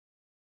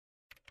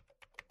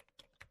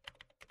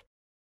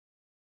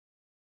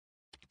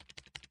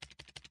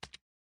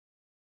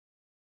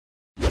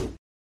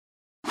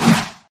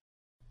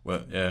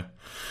Well, yeah.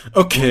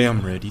 Okay,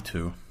 I'm ready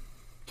to.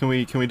 Can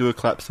we do a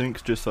clap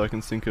sync just so I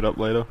can sync it up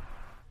later?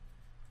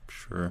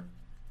 Sure.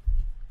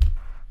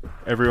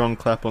 Everyone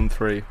clap on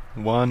 3.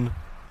 1,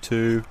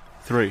 2,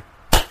 3.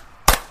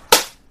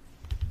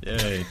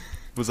 Yay.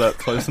 Was that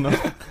close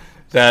enough?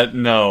 That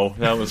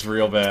was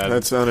real bad.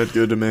 That sounded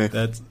good to me.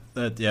 That's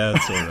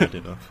alright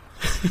enough.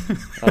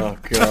 Oh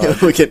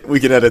god. we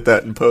can edit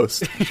that in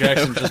post.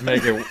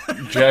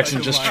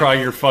 Jackson, just try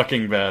your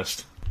fucking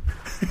best.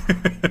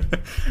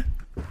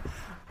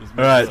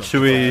 Alright,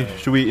 should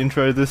we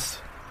intro this?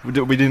 We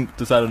didn't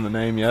decide on the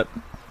name yet.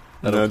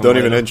 No, don't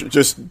even intro.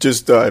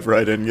 Just dive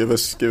right in. Give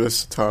us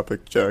a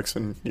topic,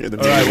 Jackson. You're the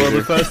Alright, well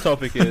the first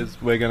topic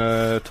is we're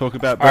gonna talk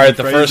about Alright,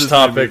 the first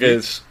topic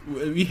is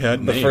We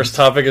had the names. first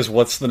topic is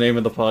what's the name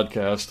of the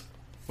podcast?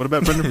 What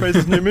about Brendan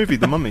Fraser's new movie,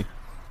 The Mummy?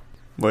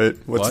 Wait,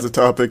 what's What? the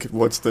topic?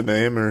 What's the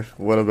name? Or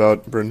what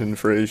about Brendan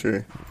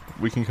Fraser?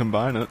 We can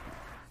combine it.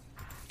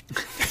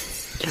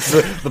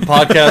 The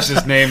podcast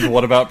is named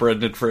What About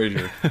Brendan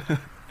Fraser?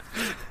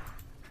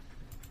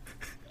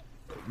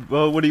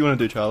 Well, what do you want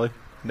to do, Charlie?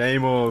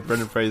 Name or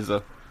Brendan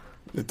Fraser?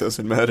 It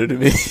doesn't matter to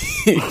me.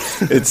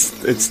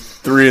 It's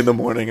 3 a.m.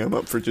 I'm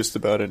up for just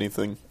about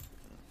anything.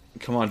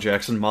 Come on,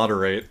 Jackson,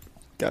 moderate.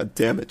 God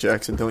damn it,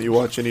 Jackson! Don't you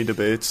watch any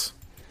debates?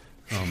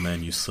 Oh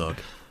man, you suck.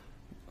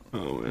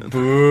 Oh man,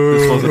 Boo.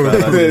 this was a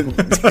bad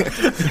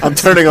idea. I'm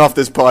turning off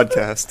this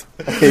podcast.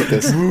 I hate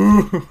this.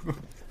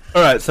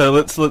 All right, so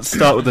let's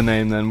start with the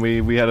name then.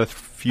 We had a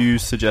few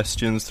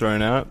suggestions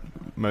thrown out,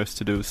 most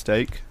to do with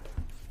steak.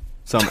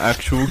 Some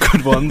actual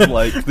good ones,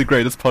 like the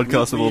greatest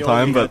podcast of all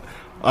time, but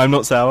I'm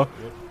not sour.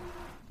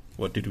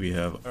 What did we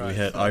have? We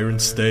had Iron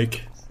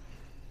Steak,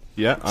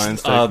 Yeah, Iron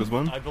Steak was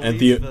one. and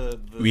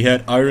we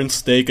had Iron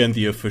Steak and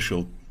the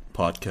official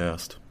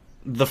podcast.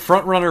 The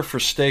front runner for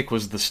steak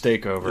was the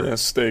Steakover. Yeah,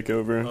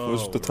 Steakover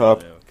was the right, top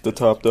okay. the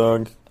top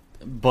dog.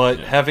 But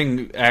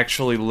having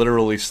actually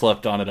literally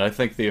slept on it, I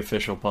think the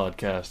official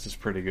podcast is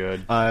pretty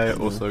good. I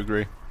also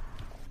agree.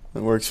 It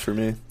works for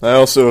me. I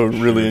also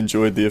really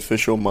enjoyed the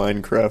official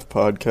Minecraft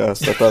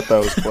podcast. I thought that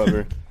was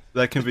clever.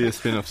 That can be a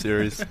spin-off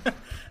series.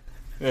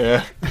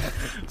 Yeah.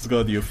 It's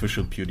got the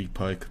official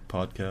PewDiePie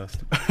podcast.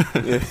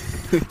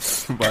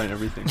 Combine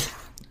everything.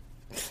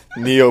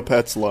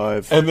 Neopets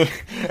Live. And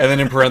then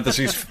in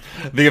parentheses,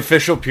 the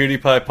official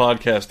PewDiePie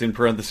podcast, in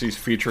parentheses,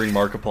 featuring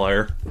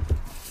Markiplier.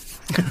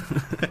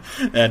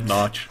 And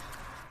Notch.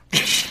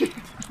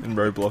 In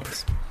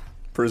Roblox.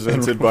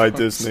 Presented by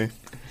Disney.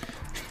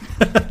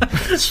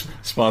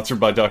 Sponsored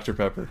by Dr.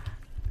 Pepper.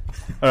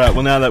 Alright,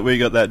 well now that we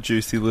got that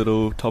juicy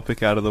little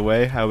topic out of the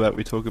way, how about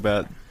we talk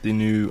about the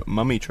new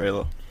Mummy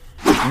trailer?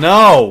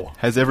 No!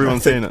 Has everyone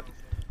seen it?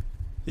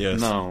 Yes.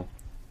 No.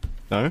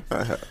 No?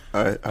 I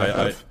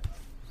have.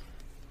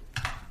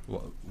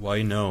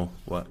 Why no?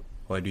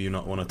 Why do you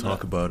not want to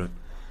talk about it?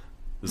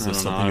 Is I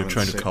this don't know, something I you're haven't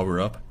trying to seen-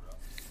 cover up?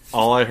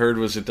 All I heard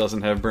was it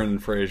doesn't have Brendan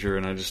Fraser,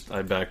 and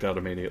I backed out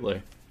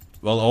immediately.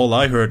 Well, all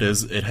I heard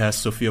is it has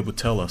Sofia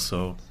Boutella,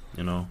 so,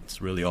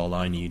 it's really all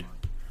I need.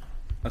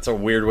 That's a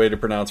weird way to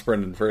pronounce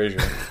Brendan Fraser.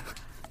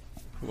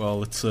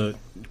 Well, it's a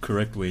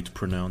correct way to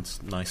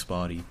pronounce nice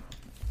body.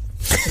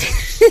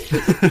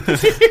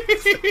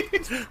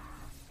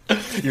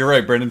 You're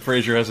right, Brendan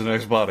Fraser has a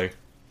nice body.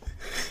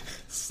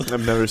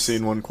 I've never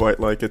seen one quite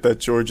like it. That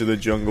George of the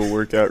Jungle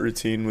workout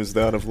routine was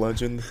that of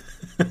legend.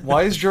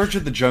 Why is George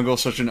of the Jungle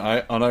such an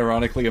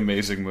unironically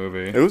amazing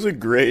movie? It was a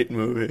great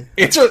movie.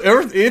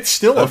 It's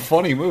still a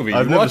funny movie.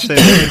 I've You never watch seen it,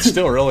 it. it's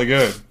still really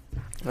good.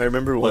 I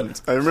remember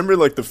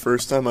like the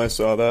first time I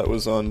saw that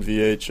was on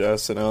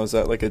VHS, and I was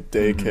at like a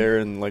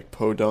daycare in like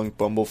Podunk,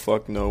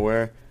 Bumblefuck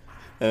nowhere,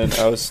 and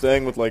I was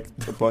staying with like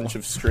a bunch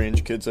of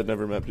strange kids I'd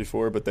never met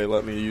before, but they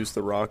let me use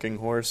the rocking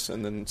horse,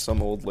 and then some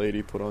old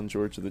lady put on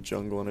George of the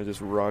Jungle, and I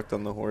just rocked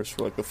on the horse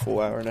for like a full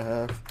hour and a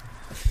half.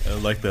 I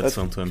like that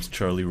sometimes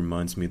Charlie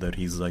reminds me that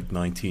he's like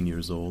 19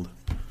 years old.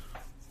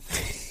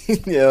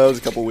 Yeah, that was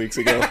a couple weeks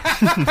ago.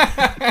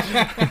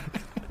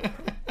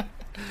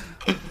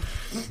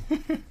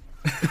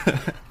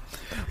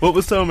 What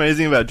was so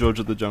amazing about George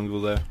of the Jungle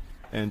there,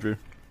 Andrew?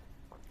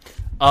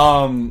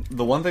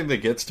 The one thing that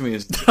gets to me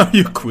is Are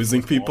you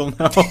quizzing people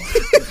now?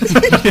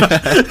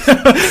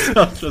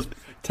 Just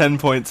 10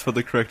 points for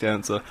the correct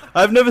answer.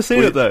 I've never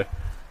seen it though.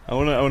 I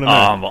wanna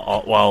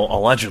know. well,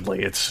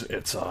 allegedly it's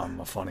a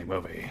funny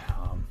movie.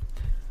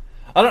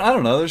 I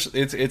don't know.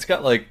 It's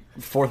got like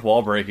fourth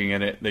wall breaking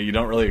in it that you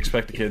don't really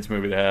expect a kids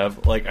movie to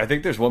have. Like I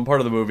think there's one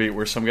part of the movie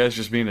where some guy's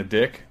just being a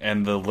dick,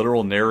 and the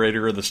literal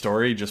narrator of the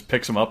story just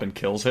picks him up and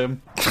kills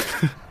him.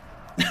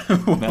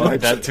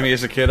 That to me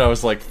as a kid, I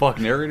was like, "Fuck,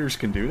 narrators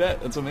can do that?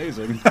 That's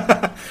amazing."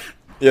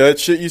 Yeah, that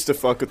shit used to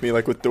fuck with me,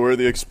 like with Dora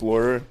the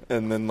Explorer,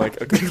 and then like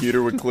a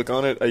computer would click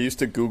on it. I used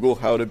to Google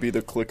how to be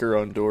the clicker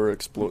on Dora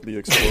the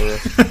Explorer.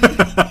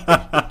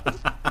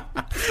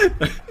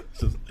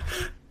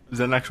 Is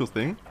that an actual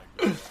thing?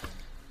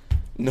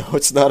 No,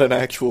 it's not an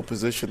actual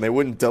position. They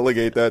wouldn't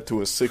delegate that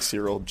to a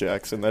 6-year-old,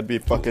 Jackson. That'd be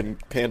fucking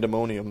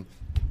pandemonium.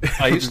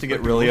 I used to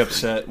get really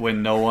upset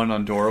when no one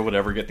on Dora would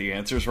ever get the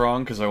answers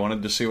wrong because I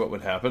wanted to see what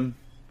would happen.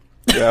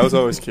 Yeah, I was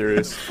always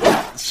curious.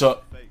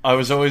 So I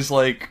was always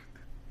like,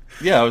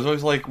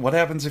 what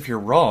happens if you're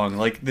wrong?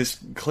 Like, this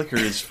clicker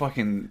is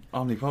fucking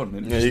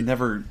omnipotent. It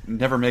just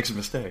never makes a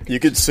mistake. You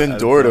could send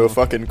Dora to a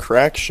fucking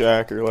crack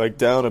shack or, like,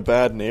 down a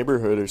bad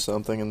neighborhood or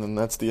something, and then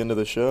that's the end of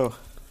the show.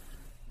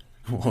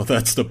 Well,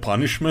 that's the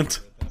punishment?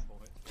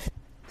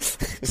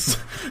 Is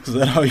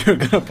that how you're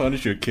gonna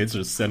punish your kids,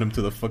 or send them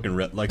to the fucking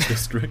red light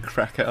district?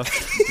 Crack house.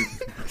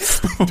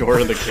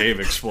 Dora the Cave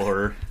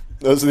Explorer.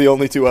 Those are the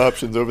only two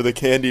options, over the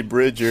Candy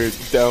Bridge or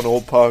down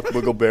Old Pock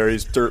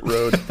Wiggleberry's dirt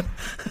road.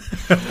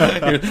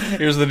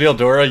 Here's the deal,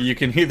 Dora. You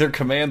can either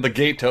command the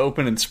gate to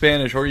open in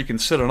Spanish, or you can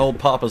sit on old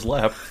Papa's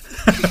lap.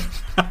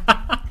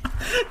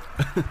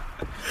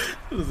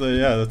 So,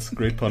 yeah, that's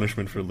great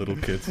punishment for little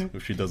kids.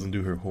 If she doesn't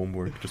do her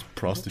homework, just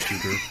prostitute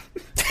her.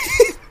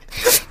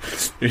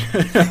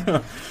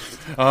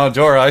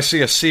 Dora, I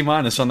see a C-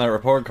 on that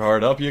report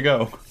card. Up you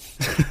go.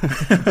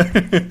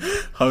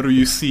 How do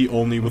you see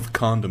only with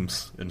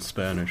condoms in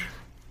Spanish?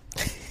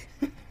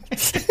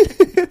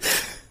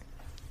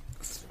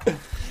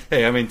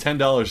 Hey, I mean,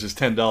 $10 is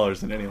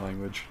 $10 in any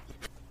language.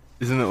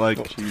 Isn't it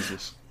like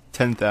Jesus.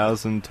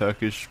 10,000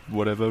 Turkish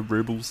whatever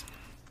rubles?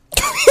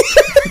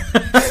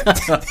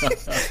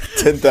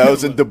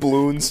 10,000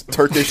 doubloons,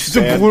 Turkish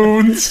sand,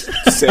 Doubloons.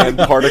 sand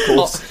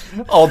particles.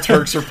 All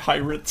Turks are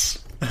pirates.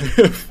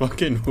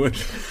 Fucking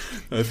wish.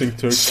 I think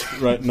Turks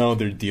right now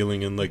they're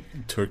dealing in like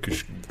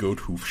Turkish goat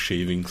hoof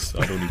shavings.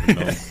 I don't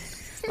even know.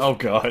 Oh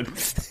god.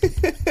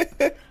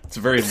 It's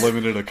a very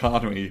limited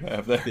economy you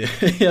have there.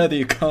 Yeah, the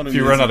economy. If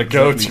you run out of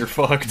goats, you're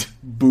fucked.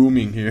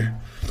 Booming here.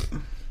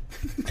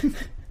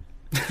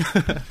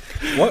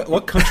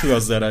 What country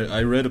was that?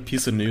 I read a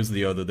piece of news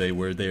the other day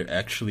where they're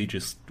actually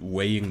just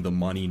weighing the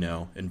money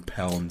now in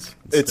pounds.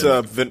 It's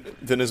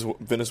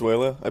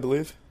Venezuela, I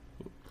believe.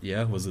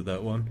 Yeah, was it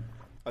that one?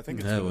 I think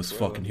it's That was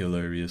Venezuela. fucking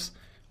hilarious.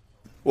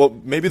 Well,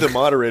 maybe the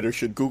moderator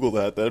should Google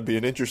that. That'd be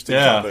an interesting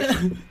topic.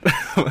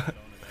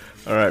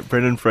 All right,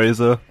 Brendan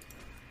Fraser.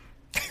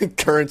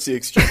 Currency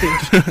exchange.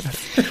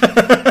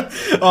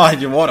 Oh,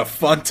 you want a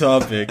fun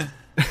topic.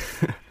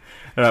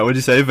 All right, what'd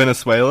you say,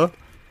 Venezuela?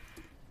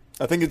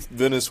 I think it's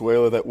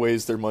Venezuela that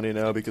weighs their money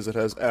now because it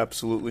has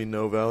absolutely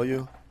no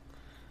value.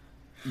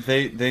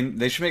 They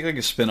should make like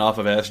a spin-off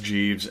of Ask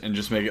Jeeves and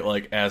just make it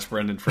like Ask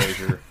Brendan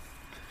Fraser.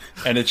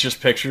 And it's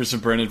just pictures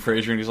of Brendan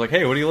Fraser and he's like,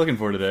 hey, what are you looking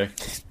for today?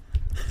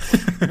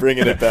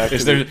 Bringing it back.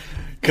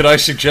 Could I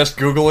suggest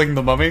Googling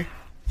the mummy?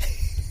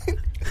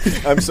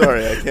 I'm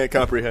sorry, I can't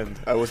comprehend.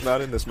 I was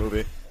not in this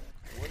movie.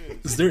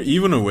 Is there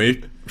even a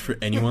way for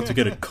anyone to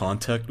get in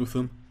contact with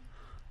him?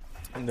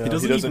 No, He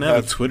doesn't even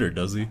have a Twitter,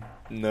 does he?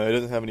 No, he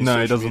doesn't have any No,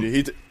 he social doesn't.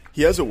 media.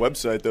 He has a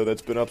website, though,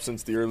 that's been up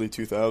since the early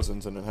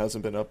 2000s, and it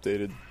hasn't been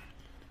updated.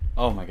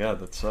 Oh my god,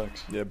 that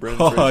sucks. Yeah,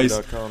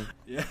 BrendanFraser.com.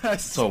 Yes.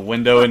 It's a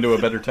window into a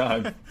better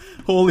time.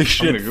 Holy I'm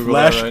shit! gonna Google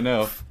that right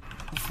now.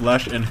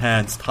 Flash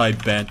enhanced high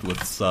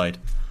bandwidth site.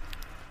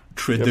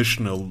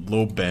 Traditional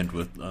low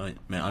bandwidth.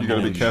 Man, I'm You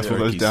gotta be in careful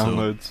Turkey, those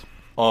downloads.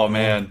 Oh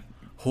man.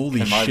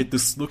 Holy Am I- shit!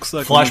 This looks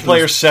like Flash one of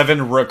Player those-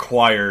 7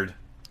 required.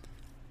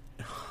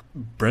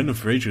 Brendan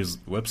Fraser's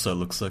website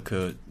looks like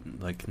a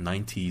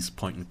 90s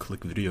point and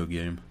click video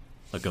game.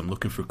 Like I'm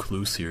looking for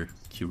clues here.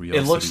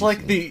 Curiosities. It looks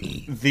like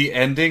the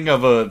ending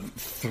of a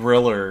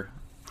thriller.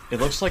 It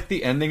looks like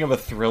the ending of a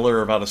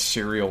thriller about a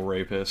serial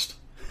rapist.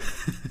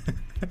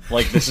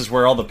 Like, this is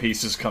where all the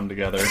pieces come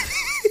together.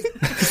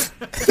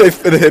 They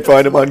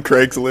find him on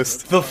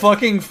Craigslist. The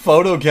fucking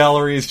photo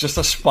gallery is just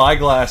a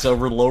spyglass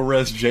over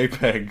low-res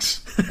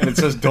JPEGs. And it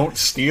says, don't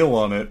steal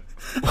on it.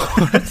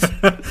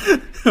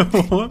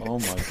 Oh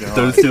my god.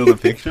 Don't steal the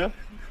picture?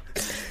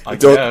 I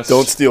guess.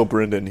 Don't steal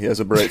Brendan. He has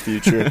a bright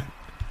future.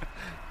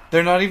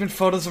 They're not even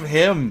photos of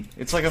him.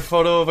 It's like a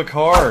photo of a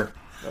car.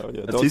 Oh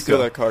yeah, That's don't his steal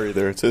car. that car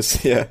either. It's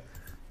just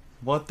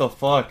What the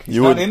fuck? He's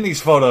You not would- in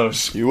these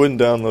photos. you wouldn't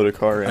download a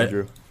car,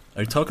 Andrew.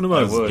 Are you talking about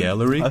I his would.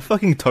 gallery? I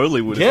fucking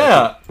totally would.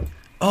 Yeah,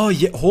 Oh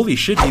yeah! Holy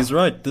shit! He's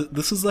right.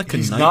 This is like a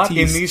he's 90s. not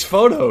in these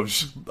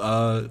photos.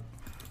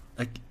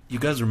 Like you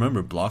guys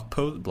remember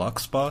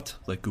Blogspot?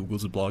 Like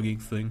Google's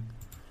blogging thing.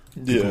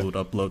 Yeah. People would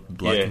upload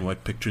black Yeah. and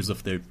white pictures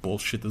of their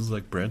bullshit. This is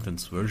like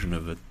Brandon's version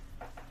of it.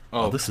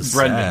 Oh, this is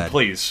Brendan, sad.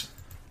 please.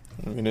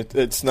 I mean,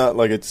 it's not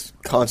like it's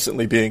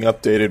constantly being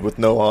updated with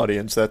no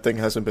audience. That thing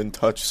hasn't been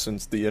touched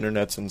since the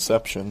internet's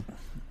inception.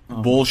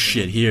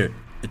 Bullshit. Here,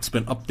 it's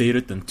been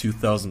updated in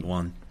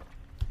 2001.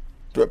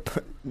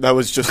 But that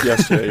was just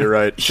yesterday. You're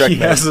right. He Checkmate.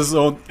 has his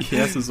own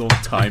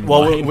timeline.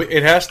 Well,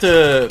 it has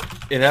to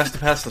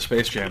pass the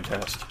Space Jam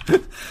test.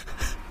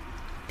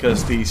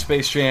 Because the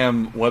Space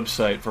Jam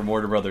website for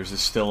Warner Brothers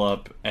is still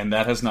up, and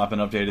that has not been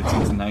updated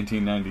since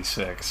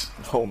 1996.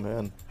 Oh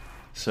man.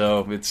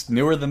 So it's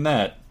newer than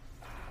that.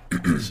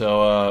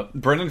 So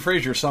Brendan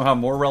Fraser is somehow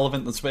more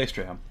relevant than Space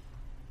Jam.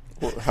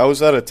 Well, how is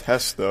that a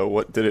test though?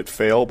 What did it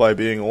fail by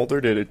being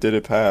older? Did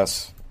it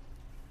pass?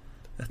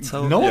 That's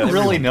how No one everyone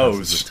really passes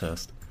knows. the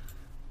test.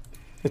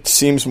 It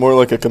seems more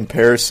like a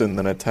comparison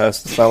than a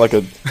test. It's not like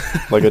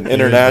an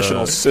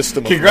international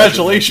system. Of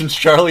Congratulations,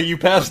 Charlie, you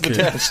passed the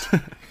Okay. test.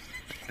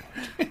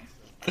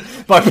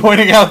 by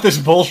pointing out this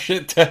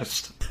bullshit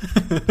test.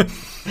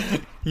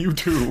 You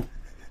too.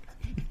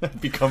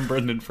 Become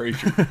Brendan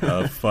Fraser.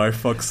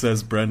 Firefox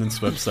says Brandon's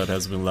website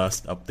has been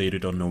last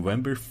updated on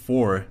November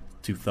 4,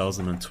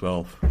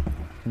 2012.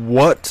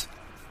 What?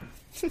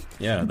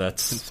 Yeah,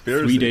 that's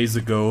Conspiracy. 3 days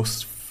ago,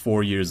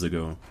 4 years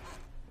ago.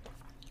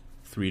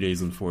 3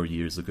 days and 4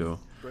 years ago.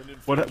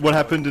 What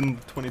happened in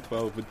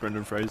 2012 with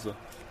Brendan Fraser?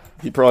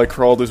 He probably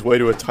crawled his way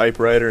to a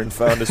typewriter and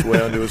found his way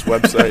onto his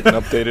website and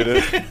updated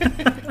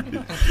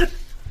it.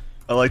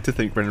 I like to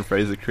think Brendan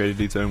Fraser created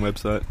his own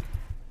website.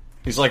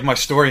 He's like, my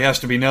story has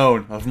to be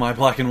known of my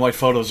black and white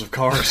photos of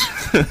cars.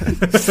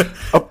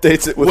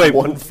 Updates it with Wait,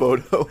 one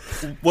photo.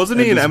 Wasn't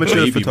he And an his amateur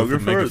baby with a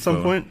photographer at some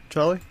megaphone. point,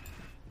 Charlie?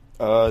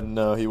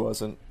 No, he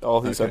wasn't.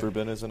 All he's Okay. ever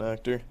been is an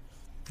actor.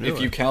 If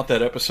you count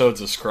that episodes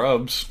of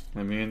Scrubs,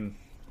 I mean,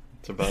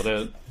 that's about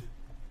it.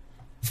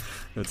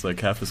 It's like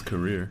half his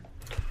career.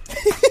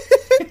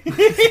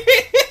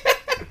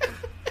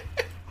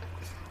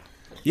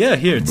 Yeah,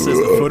 here it says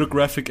a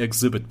photographic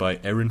exhibit by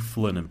Erin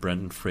Flynn and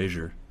Brendan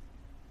Fraser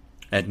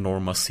at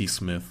Norma C.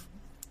 Smith.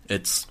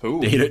 It's Ooh.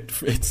 dated.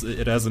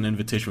 It has an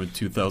invitation with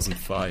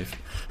 2005.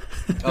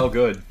 Oh,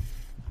 good.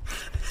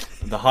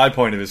 The high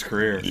point of his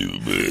career.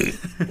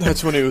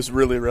 That's when he was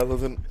really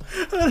relevant.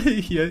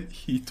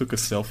 He took a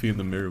selfie in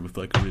the mirror with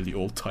like a really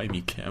old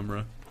timey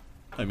camera.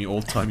 I mean,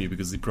 old timey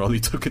because he probably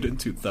took it in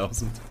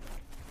 2000.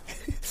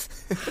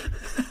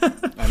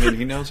 I mean,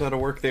 he knows how to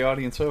work the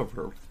audience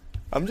over.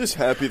 I'm just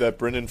happy that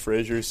Brendan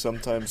Fraser is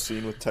sometimes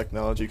seen with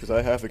technology because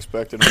I half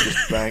expected him to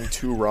just bang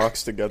two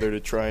rocks together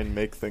to try and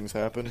make things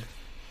happen.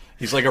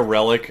 He's like a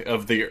relic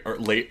of the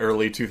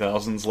early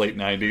 2000s, late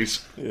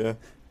 90s. Yeah.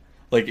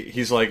 Like,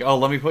 he's like, oh,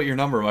 let me put your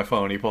number in my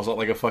phone. He pulls out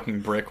like a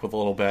fucking brick with a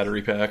little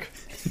battery pack.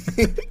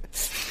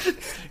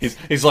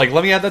 he's like,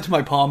 let me add that to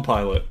my Palm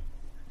Pilot.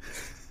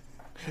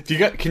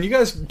 Can you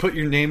guys put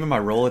your name in my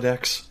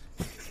Rolodex?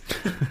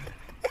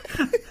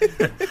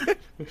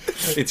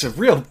 It's a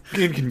real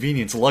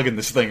inconvenience lugging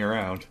this thing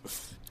around.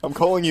 I'm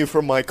calling you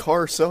from my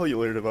car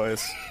cellular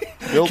device.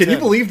 Can you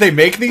believe they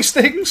make these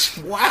things?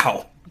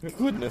 Wow.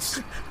 Goodness.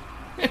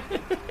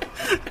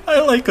 I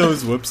like how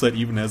his website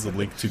even has a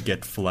link to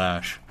Get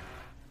Flash.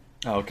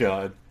 Oh,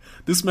 God.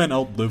 This man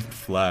outlived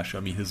Flash. I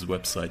mean, his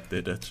website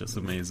did. That's just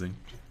amazing.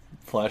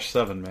 Flash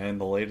 7, man.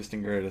 The latest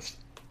and greatest.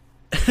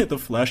 The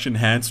Flash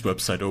Enhanced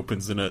website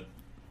opens in a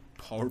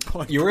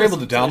PowerPoint. You were able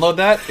to download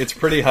that? It's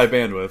pretty high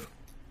bandwidth.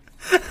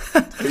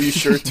 Are you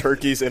sure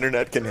Turkey's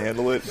internet can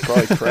handle it?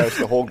 Probably crash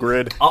the whole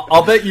grid.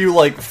 I'll bet you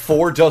like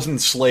 4 dozen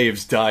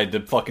slaves died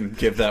to fucking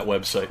give that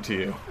website to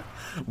you.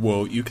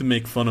 Whoa, you can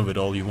make fun of it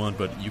all you want,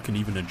 but you can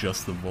even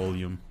adjust the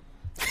volume.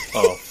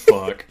 Oh,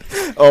 fuck.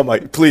 Oh my,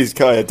 please,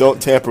 Kaya,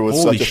 don't tamper with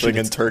Holy such a shit, thing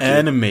in it's Turkey.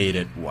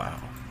 animated. Wow.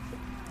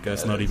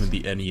 Guys, not even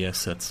the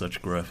NES had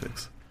such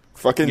graphics.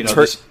 Fucking You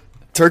know,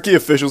 Turkey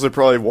officials are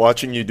probably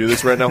watching you do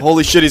this right now.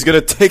 Holy shit, he's gonna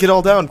take it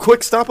all down.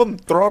 Quick, stop him,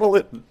 throttle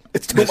it.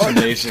 It's too This much.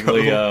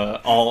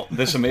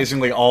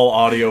 amazingly all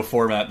audio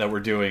format that we're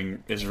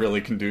doing is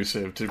really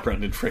conducive to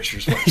Brendan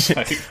Fraser's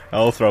website.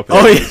 I'll throw up.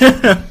 Oh,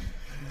 yeah!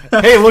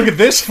 Hey, look at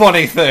this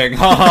funny thing!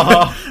 Ha ha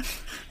ha!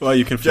 Well,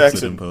 you can fix it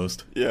Jackson. in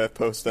post. Yeah,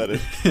 post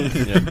edit.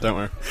 Yeah, don't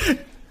worry.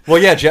 Well,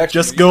 yeah, Jack.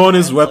 Just go on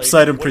his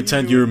website and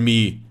pretend you're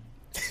me.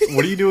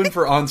 What are you doing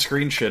for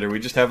on-screen shit? Are we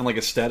just having like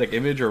a static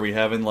image, or are we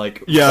having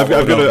like? Yeah, I've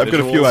got a few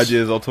visuals?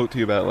 ideas. I'll talk to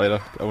you about later.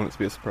 I want it to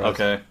be a surprise.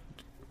 Okay.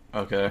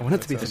 Okay. I want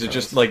it to be. Is it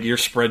just like your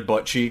spread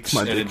butt cheeks,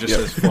 My and it dick, just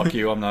yeah. says "fuck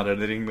you"? I'm not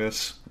editing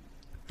this.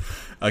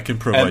 I can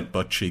provide And-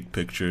 butt cheek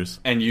pictures.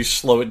 And you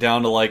slow it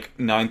down to like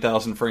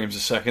 9,000 frames a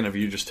second of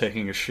you just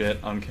taking a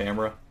shit on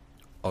camera.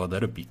 Oh,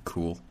 that'd be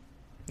cool.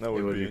 That It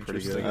would would be be pretty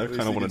interesting. good. I At least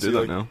kind of you want can to do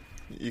see, that like, now.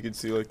 You can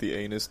see like the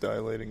anus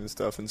dilating and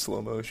stuff in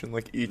slow motion,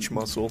 like each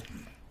muscle.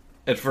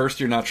 At first,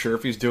 you're not sure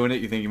if he's doing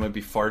it. You think he might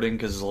be farting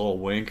because it's a little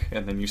wink,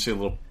 and then you see a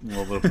little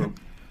bit of poop.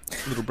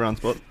 Little brown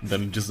spot.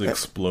 Then it just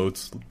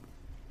explodes.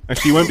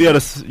 Actually, you won't be able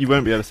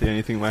to see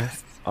anything. My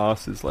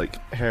ass is like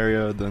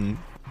hairier than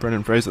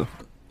Brendan Fraser.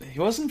 He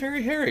wasn't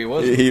very hairy,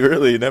 was he? He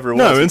really never was.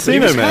 No, He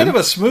Encino was Man. kind of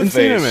a smooth Encino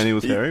face. Man, he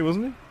was He- hairy,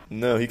 wasn't he?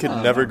 No, he could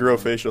Oh, never no. grow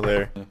facial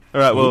hair. All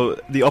right. Well,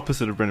 the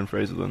opposite of Brendan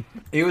Fraser then.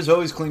 He was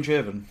always clean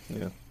shaven.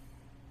 Yeah.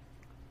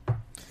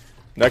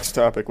 Next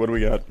topic. What do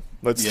we got?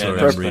 Let's Yeah, Sorry,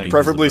 I'm reading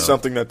preferably this about-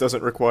 something that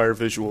doesn't require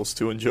visuals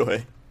to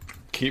enjoy.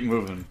 Keep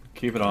moving.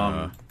 Keep it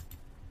on.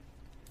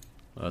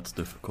 That's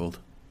difficult.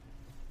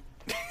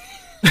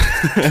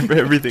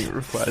 Everything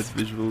requires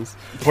visuals.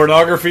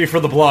 Pornography for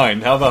the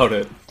blind. How about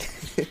it?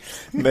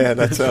 Man,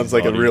 that sounds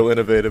like a real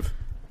innovative.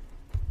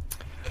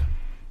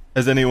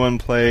 Has anyone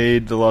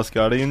played The Last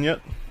Guardian yet?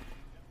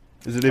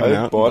 Is it even I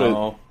out? bought it.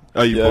 No.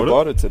 Oh, you Yeah, I bought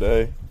bought it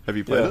today. Have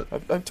you played Yeah,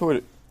 it? I've toyed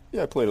it.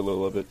 Yeah, I played a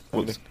little of it. I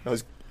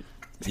was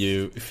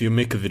If you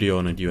make a video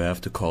on it, you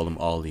have to call him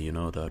Ollie. You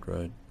know that,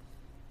 right?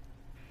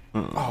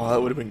 Oh,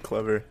 that would have been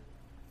clever.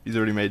 He's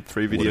already made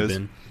 3 Would've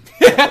videos.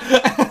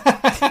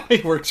 been.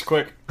 He works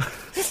quick.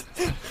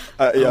 Yeah,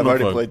 I don't I've know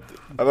already if played.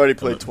 I've already I'm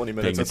played not 20 paying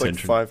minutes. That's like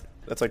attention. 5.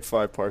 That's like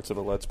 5 parts of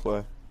a let's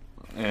play.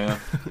 Yeah.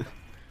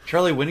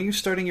 Charlie, when are you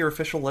starting your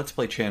official Let's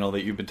Play channel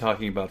that you've been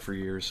talking about for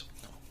years?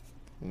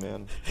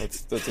 Man,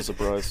 that's a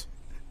surprise.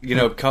 You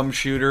know, cum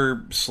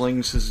shooter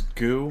slings his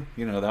goo.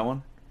 You know that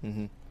one?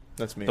 Mm-hmm.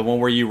 That's me. The one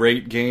where you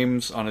rate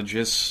games on a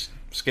jizz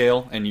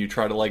scale and you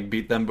try to like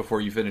beat them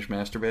before you finish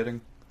masturbating.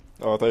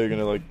 Oh, I thought you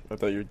were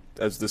gonna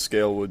as the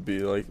scale would be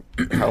like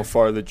how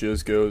far the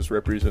jizz goes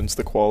represents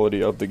the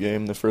quality of the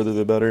game. The further,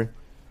 the better.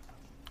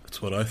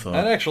 That's what I thought.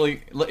 And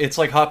actually, it's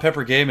like Hot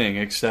Pepper Gaming,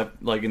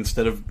 except like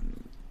instead of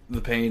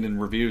the pain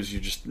and reviews,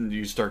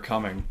 you start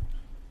coming.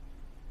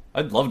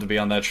 I'd love to be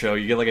on that show.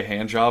 You get like a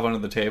hand job under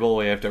the table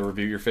where you have to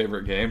review your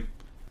favorite game.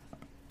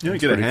 You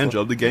don't get a hand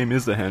job. The game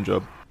is the hand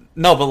job.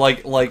 No, but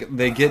like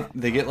they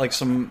get like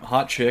some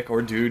hot chick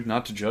or dude,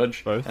 not to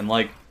judge, both, and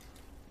like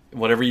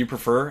whatever you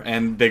prefer,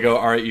 and they go,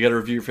 all right, you got to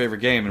review your favorite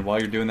game, and while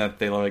you're doing that,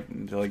 they're like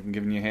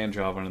giving you a hand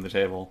job under the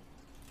table,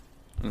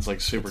 and it's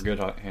like super good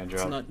hand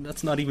job.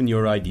 That's not even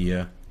your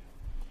idea.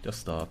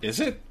 Just stop. Is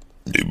it?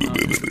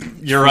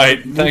 You're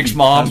right. Thanks,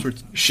 Mom.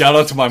 Shout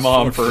out to my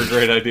mom for a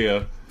great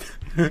idea.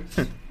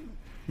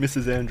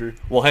 Mrs. Andrew.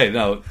 Well, hey,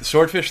 no,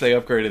 Swordfish, they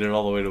upgraded it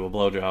all the way to a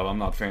blowjob. I'm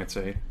not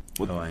fancy.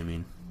 Oh, I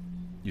mean,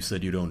 you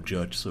said you don't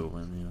judge, so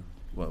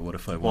what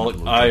if I want?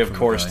 Well, I of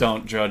course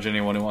don't judge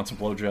anyone who wants a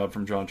blowjob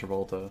from John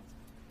Travolta.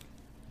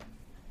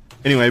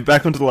 Anyway,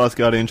 back onto The Last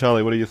Guardian.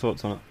 Charlie, what are your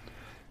thoughts on it?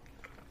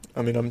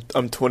 I mean,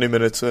 I'm 20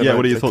 minutes in. Yeah,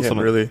 what are your thoughts on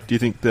really... it? Do you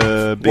think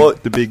the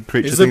big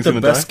creature is thing's it going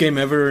the to die? best game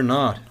ever or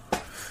not?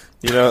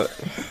 You know,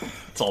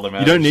 that's all that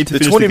matters. You don't need to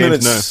finish 20 the game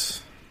minutes. to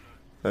know.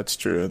 That's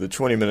true. The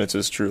 20 minutes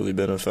has truly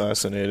been a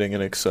fascinating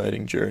and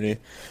exciting journey.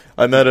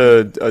 I met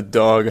a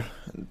dog,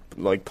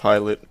 like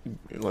pilot,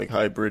 like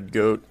hybrid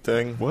goat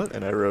thing. What?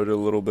 And I rode it a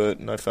little bit,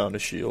 and I found a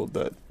shield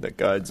that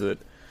guides it,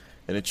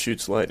 and it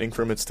shoots lightning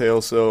from its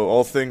tail. So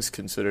all things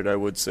considered, I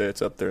would say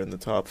it's up there in the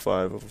top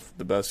 5 of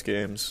the best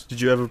games.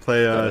 Did you ever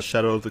play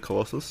Shadow of the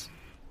Colossus?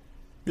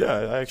 Yeah,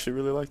 I actually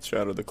really liked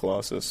Shadow of the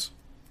Colossus.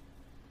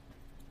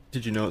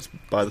 Did you know it's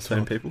by the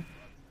same people?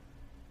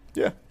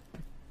 Yeah.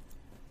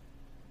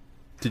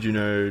 Did you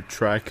know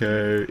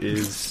Trico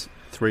is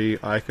 3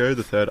 Ico,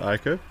 the 3rd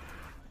Ico?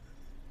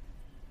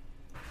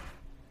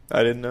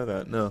 I didn't know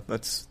that. No,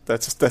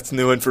 that's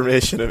new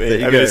information to me. There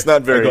you I go. mean, it's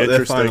not very I got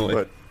there interesting, finally.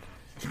 but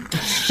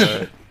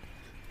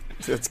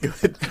that's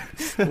good.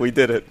 We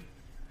did it.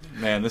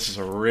 Man, this is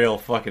a real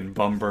fucking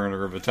bum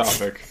burner of a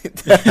topic.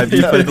 Have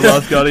you played The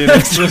Last Guardian?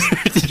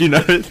 Did you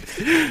know it?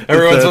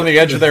 Everyone's on the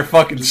edge of their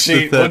fucking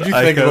seat. What did you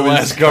think of The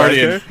Last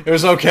Guardian? It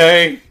was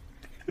okay.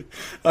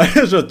 I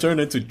just turned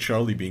into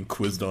Charlie being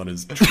quizzed on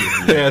his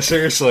trivia. Yeah,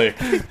 seriously.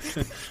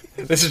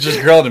 This is just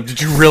grilling him.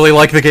 Did you really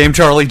like the game,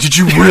 Charlie? Did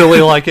you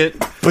really like it?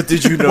 But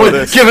did you know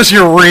this? Give us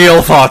your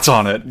real thoughts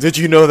on it. Did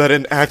you know that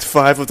in Act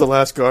 5 of The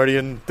Last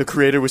Guardian, the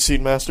creator was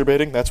seen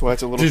masturbating? That's why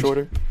it's a little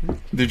shorter.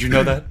 Did you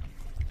know that?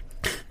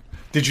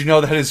 Did you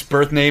know that his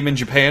birth name in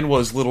Japan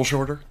was Little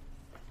Shorter?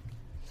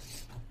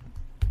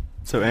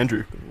 So,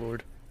 Andrew. Good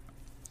Lord.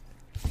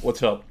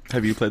 What's up?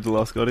 Have you played The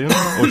Last Guardian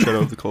or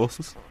Shadow of the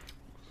Colossus?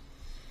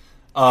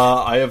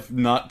 I have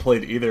not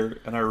played either,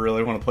 and I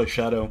really want to play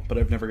Shadow, but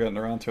I've never gotten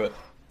around to it.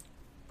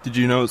 Did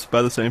you know it's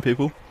by the same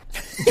people?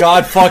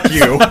 God, fuck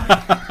you.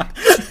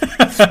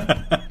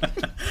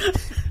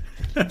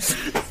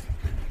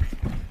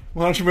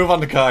 Why don't you move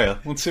on to Kaya?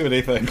 Let's see what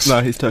he thinks. No,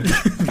 he's Turkish.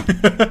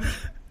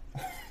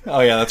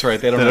 Oh yeah, that's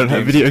right. They don't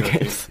have video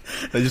games.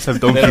 They just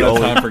have Donkey They don't have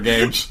Kong. time for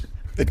games.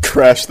 It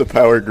crashed the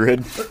power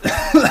grid.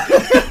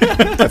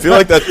 I feel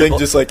like that thing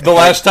just like... The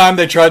last time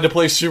they tried to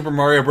play Super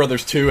Mario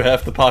Brothers 2,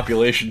 half the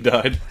population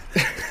died.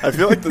 I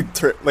feel like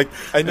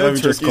I know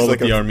We Turkey's just call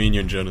like it the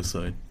Armenian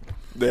genocide.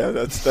 Yeah,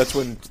 that's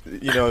when,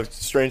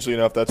 strangely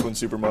enough, that's when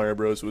Super Mario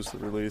Bros. Was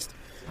released.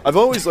 I've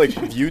always,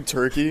 viewed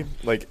Turkey,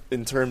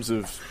 in terms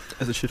of...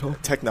 As a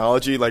shithole?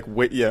 Technology,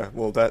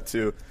 that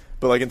too.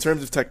 But, in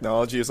terms of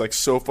technology, it's,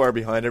 so far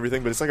behind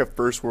everything, but it's like a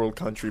first world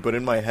country. But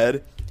in my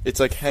head, it's,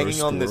 hanging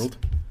First on world?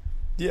 this...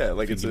 Yeah,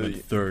 it's a...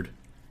 third.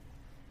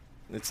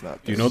 It's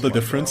not... Do you know the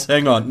difference?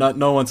 Hang on,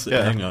 no one's...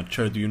 Yeah. Hang on,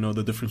 Char, do you know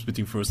the difference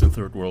between first and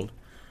third world?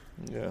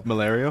 Yeah.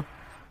 Malaria?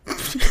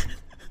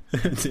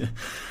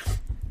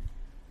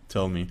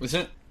 Tell me. Is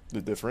it?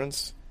 The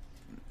difference?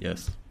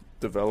 Yes.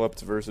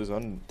 Developed versus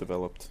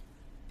undeveloped.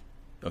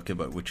 Okay,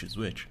 but which is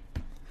which?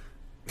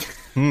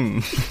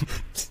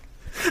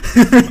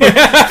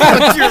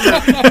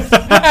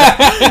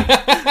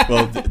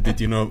 Well,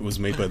 did you know it was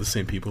made by the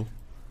same people?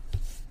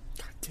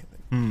 God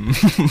damn it.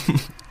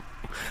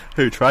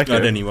 Who, Trico?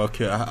 Not anyway,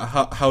 okay.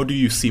 How do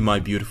you see my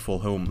beautiful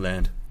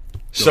homeland?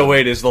 So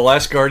wait, is The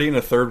Last Guardian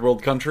a third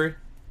world country?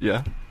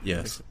 Yeah.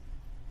 Yes.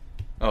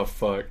 Oh,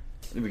 fuck.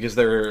 Because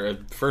they're a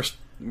first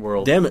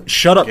world... Damn it,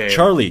 shut up, game.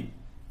 Charlie.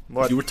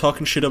 What? You were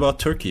talking shit about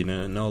Turkey.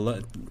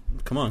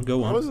 Come on,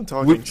 go on. I wasn't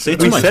talking Say shit.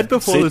 to We my- said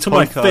before say this to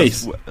my podcast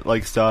face.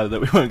 started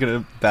that we weren't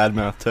going to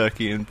badmouth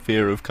Turkey in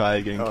fear of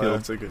Kaya getting Oh, killed.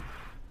 that's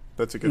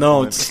a good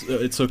No, point.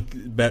 it's a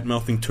bad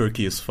mouthing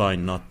Turkey is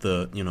fine, not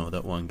the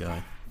that one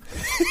guy.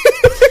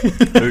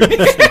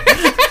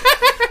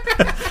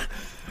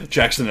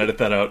 Jackson, edit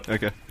that out.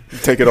 Okay.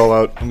 Take it all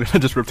out. I'm going to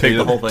just repeat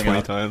the it whole thing 20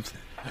 out. times.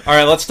 All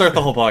right, let's start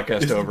the whole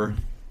podcast over.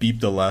 Beep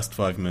the last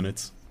 5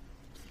 minutes.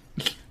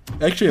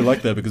 Actually, I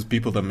like that because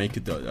people that make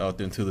it out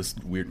into this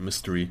weird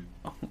mystery.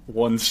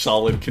 One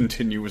solid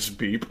continuous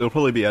beep. They'll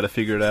probably be able to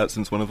figure it out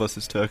since one of us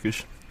is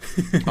Turkish.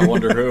 I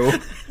wonder who.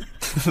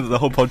 The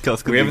whole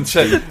podcast could We haven't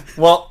said...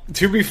 Well,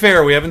 to be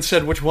fair, we haven't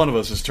said which one of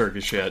us is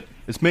Turkish yet.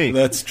 It's me.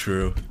 That's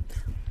true.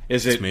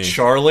 Is It's it me.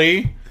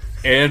 Charlie,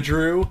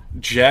 Andrew,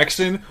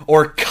 Jackson,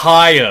 or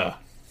Kaya?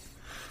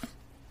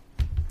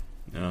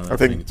 No, I I think-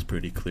 think it's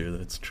pretty clear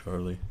that it's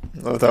Charlie.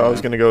 I thought I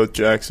was going to go with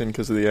Jackson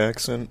because of the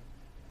accent.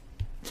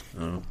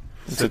 Oh.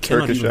 It's I a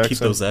cannot Turkish even accent. keep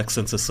those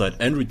accents aside.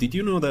 Andrew, did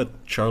you know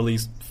that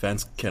Charlie's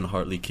fans can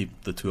hardly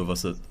keep the two of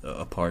us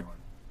apart?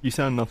 You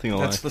sound nothing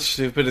alike. That's the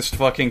stupidest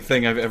fucking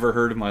thing I've ever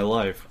heard in my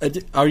life.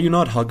 Are you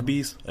not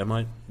Hugbees? Am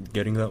I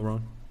getting that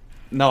wrong?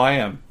 No, I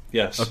am.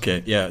 Yes.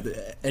 Okay, yeah.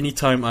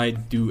 Anytime I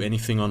do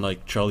anything on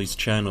like Charlie's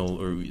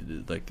channel, or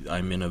like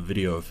I'm in a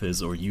video of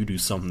his, or you do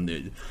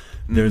something,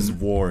 there's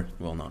war.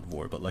 Well, not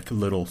war, but like a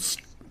little,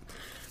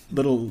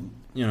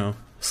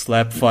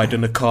 slap fight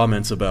in the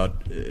comments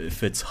about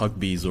if it's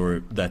Hugbees or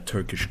that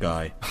Turkish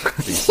guy.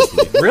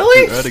 Basically.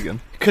 Really? Right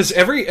again. Because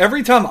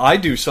every time I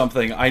do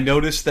something, I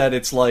notice that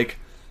it's like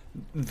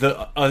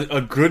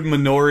a good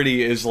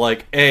minority is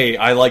like, hey,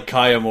 I like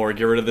Kaya more,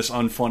 get rid of this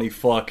unfunny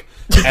fuck,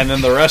 and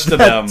then the rest of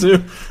them,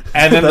 too.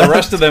 and then the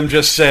rest of them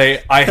just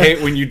say, I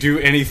hate when you do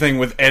anything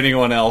with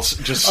anyone else.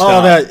 Just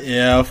stop. Oh, that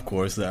yeah, of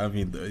course. I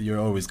mean, you're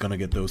always gonna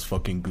get those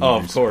fucking goobers. Oh,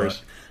 of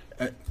course.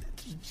 but,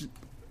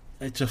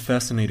 it's just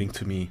fascinating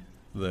to me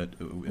that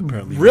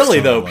apparently. we Really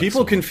sound though, alike people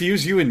so much.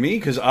 confuse you and me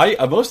because I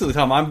most of the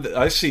time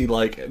I see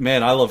like,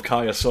 man, I love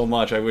Kaya so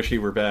much. I wish he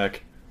were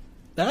back.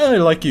 I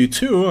like you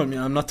too. I mean,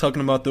 I'm not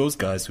talking about those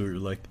guys who are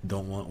like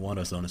don't want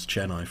us on his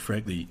channel. I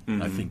frankly,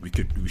 I think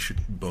we should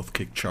both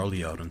kick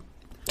Charlie out and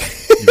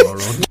do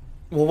our own.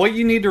 Well, what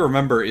you need to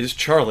remember is,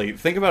 Charlie,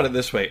 think about it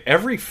this way.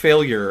 Every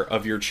failure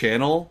of your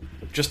channel,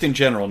 just in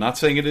general, not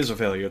saying it is a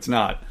failure, it's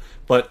not,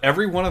 but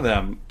every one of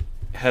them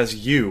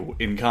has you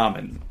in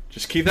common.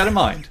 Just keep that in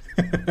mind.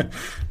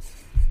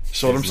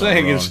 So what I'm He's not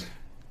saying is,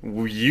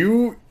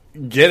 you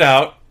get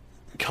out,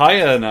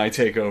 Kaya and I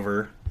take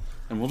over,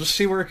 and we'll just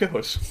see where it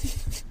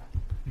goes.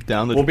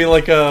 Down the. We'll be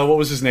like, what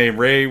was his name?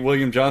 Ray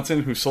William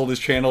Johnson, who sold his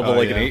channel to Oh,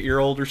 like yeah. an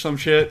 8-year-old or some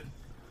shit.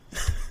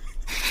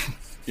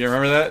 You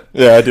remember that?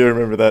 Yeah, I do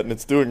remember that, and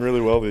it's doing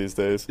really well these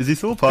days. Is he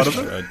still a part of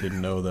it? I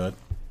didn't know that.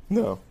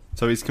 No.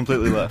 So he's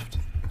completely left.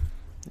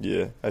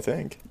 Yeah, I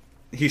think.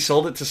 He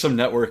sold it to some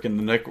network, and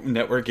the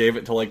network gave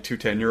it to like 2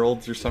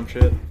 10-year-olds or some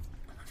shit.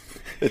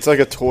 It's like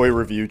a toy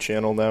review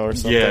channel now or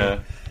something. Yeah,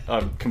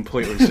 I'm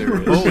completely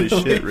serious. Holy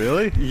shit!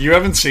 Really? You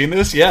haven't seen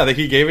this? Yeah, they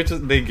gave it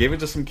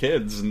to some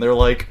kids, and they're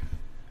like,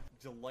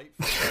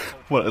 delightful.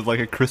 What? It's like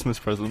a Christmas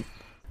present.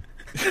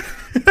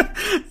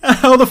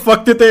 How the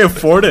fuck did they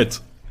afford it?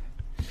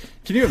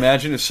 Can you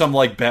imagine if some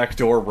like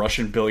backdoor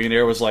Russian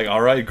billionaire was like,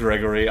 "All right,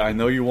 Gregory, I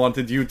know you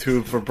wanted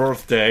YouTube for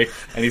birthday,"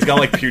 and he's got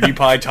like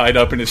PewDiePie tied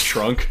up in his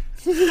trunk.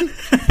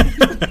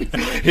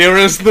 Here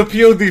is the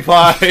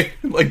PewDiePie.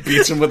 Like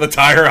beats him with a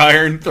tire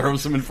iron,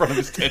 throws him in front of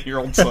his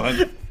 10-year-old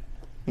son.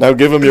 Now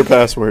give him your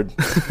password.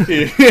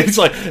 It's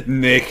like,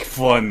 Nick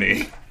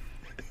funny.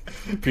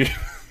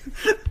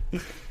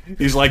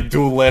 He's like,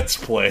 do let's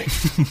play.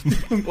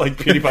 Like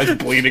PewDiePie's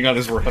bleeding on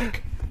his rug.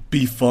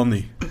 Be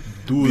funny.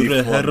 Do Be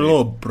the funny.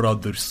 hello,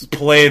 brothers.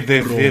 Play the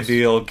Bros.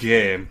 video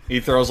game. He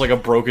throws like a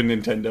broken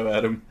Nintendo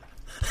at him.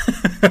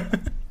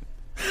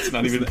 It's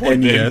not even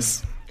plugged in.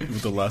 NES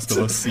with the Last of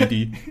Us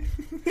CD.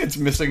 It's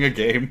missing a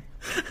game.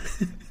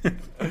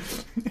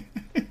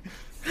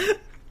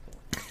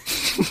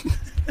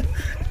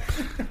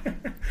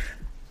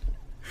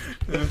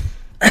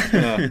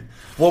 Yeah.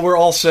 What we're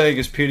all saying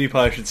is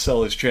PewDiePie should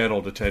sell his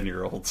channel to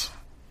 10-year-olds.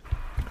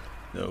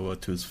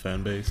 What, to his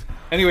fan base?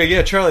 Anyway,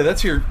 yeah, Charlie,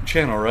 that's your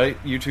channel, right?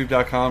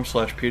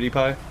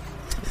 YouTube.com/PewDiePie.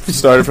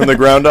 Started from the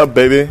ground up,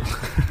 baby.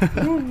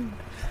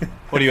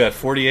 What are you at,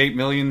 48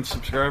 million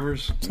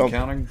subscribers?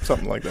 Counting?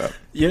 Something like that.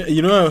 Yeah,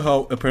 you know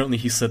how apparently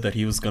he said that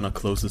he was gonna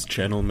close his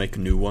channel and make a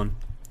new one?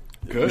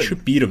 Good. We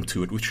should beat him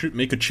to it. We should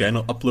make a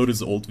channel, upload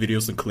his old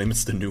videos, and claim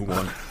it's the new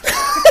one.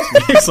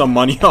 Make some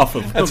money off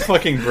of them. That's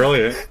fucking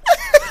brilliant.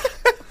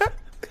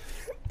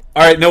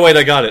 All right, no wait,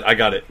 I got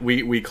it.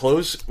 We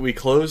close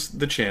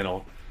the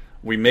channel.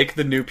 We make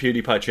the new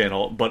PewDiePie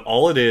channel, but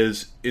all it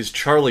is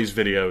Charlie's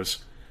videos,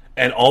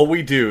 and all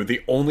we do,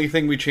 the only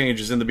thing we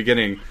change is in the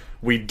beginning,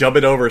 we dub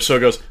it over so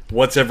it goes,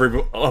 "What's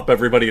up,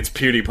 everybody? It's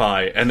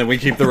PewDiePie," and then we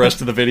keep the rest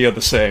of the video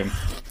the same.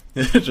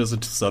 Just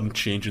a sudden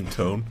change in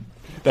tone.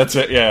 That's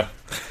it. Yeah.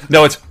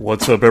 No, it's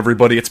 "What's up,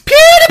 everybody? It's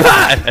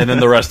PewDiePie," and then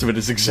the rest of it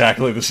is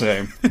exactly the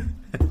same.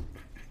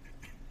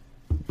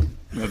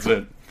 That's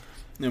it.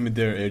 I mean,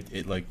 they're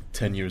like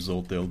 10 years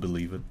old. They'll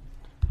believe it.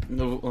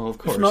 No, well, of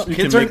course. If not, we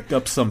Kids can are. make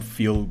up some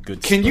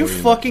feel-good. Can you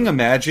story fucking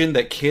imagine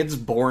that kids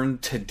born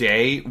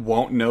today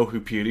won't know who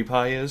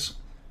PewDiePie is?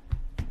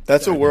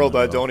 That's a I world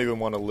don't I know. don't even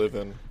want to live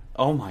in.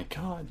 Oh my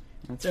god.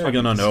 That's They're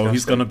fucking gonna know.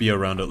 He's disgusting. gonna be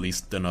around at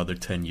least another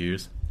 10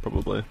 years.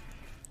 Probably.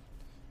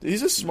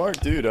 He's a smart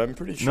dude. I'm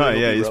pretty sure No, yeah,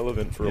 he'll be he's-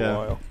 relevant for yeah. a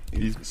while.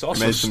 He's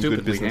also made some good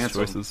stupidly business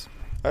handsome. choices.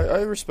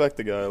 I respect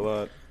the guy a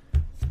lot.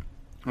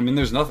 I mean,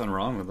 there's nothing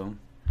wrong with him.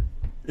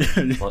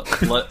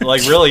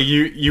 Like, really,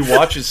 you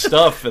watch his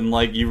stuff, and,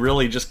 like, you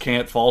really just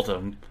can't fault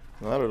him.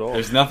 Not at all.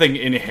 There's nothing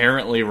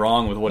inherently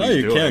wrong with what No, he's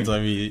you doing. can't.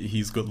 I mean,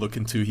 he's good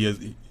looking too.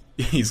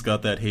 He's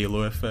got that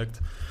halo effect.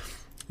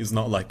 He's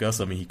not like us.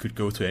 I mean, he could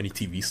go to any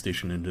TV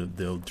station and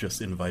they'll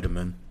just invite him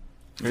in.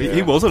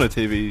 He was on a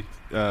TV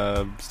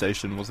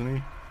station, wasn't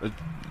he? A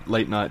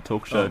late night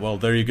talk show. Oh, well,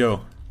 there you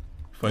go.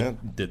 If Yeah. I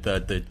did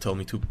that, they'd tell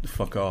me to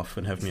fuck off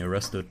and have me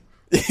arrested.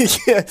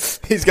 Yeah,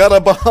 he's got a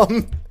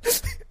bomb.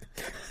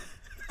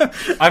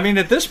 I mean,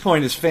 at this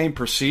point, his fame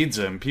precedes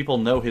him. People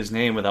know his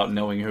name without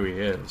knowing who he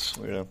is.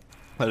 Yeah.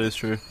 That is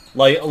true.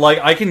 Like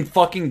I can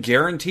fucking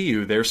guarantee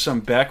you, there's some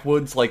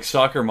backwoods like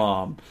soccer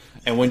mom,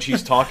 and when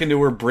she's talking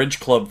to her bridge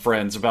club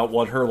friends about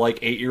what her like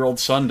 8-year-old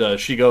son does,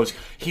 she goes,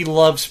 "He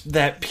loves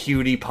that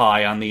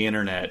PewDiePie on the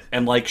internet,"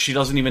 and like she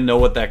doesn't even know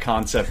what that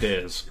concept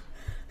is.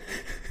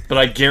 But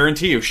I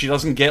guarantee you, she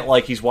doesn't get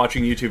like he's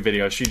watching YouTube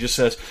videos. She just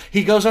says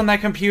he goes on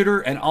that computer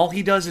and all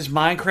he does is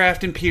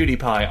Minecraft and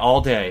PewDiePie all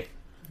day.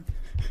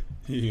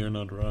 You're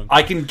not wrong.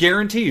 I can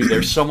guarantee you,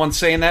 there's someone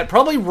saying that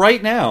probably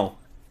right now.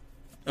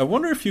 I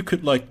wonder if you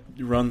could like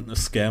run a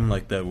scam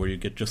like that where you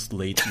get just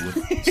late with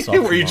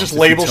soccer Where you moms just if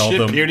label tell shit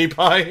them-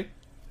 PewDiePie.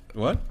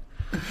 What?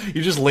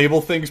 You just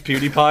label things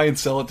PewDiePie and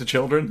sell it to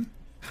children?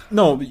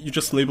 No, you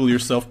just label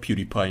yourself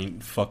PewDiePie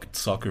and fuck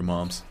soccer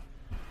moms.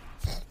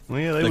 Well,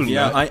 yeah, they Like, wouldn't.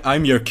 yeah, know.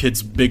 I'm your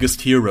kid's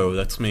biggest hero.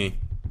 That's me.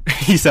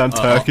 You sound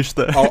Turkish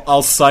though.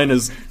 I'll sign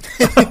as.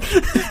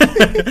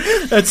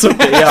 That's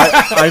okay. Yeah,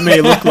 I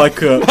may look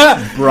like a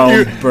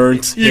brown,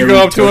 burnt, you hairy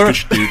go up to her-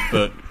 Turkish dude,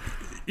 but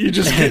You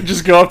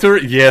just go up to her.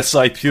 Yes,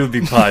 I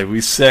PewDiePie.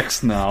 We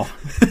sex now.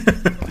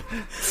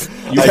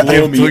 you I follow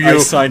give to me. I you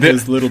signed the-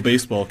 his little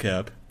baseball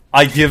cap.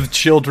 I give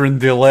children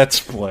the Let's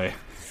Play.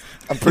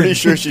 I'm pretty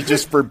sure she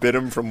just forbid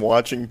him from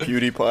watching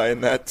PewDiePie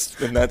in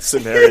that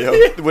scenario.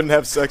 Wouldn't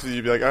have sex with you.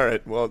 You'd be like, all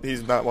right, well,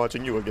 he's not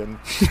watching you again.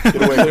 Get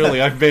away.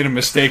 Clearly, I've made a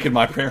mistake in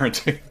my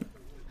parenting.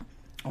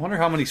 I wonder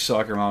how many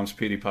soccer moms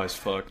PewDiePie's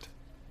fucked.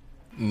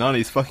 None.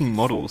 He's fucking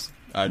models.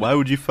 I- Why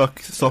would you fuck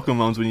soccer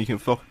moms when you can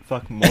fuck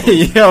models?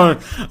 Yeah,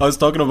 I was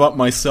talking about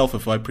myself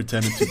if I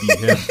pretended to be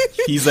him.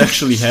 He's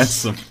actually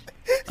handsome.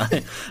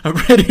 I'm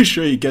pretty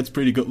sure he gets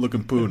pretty good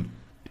looking poon.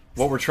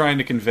 What we're trying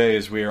to convey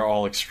is we are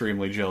all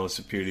extremely jealous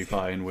of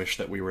PewDiePie and wish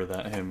that we were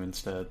that him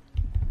instead.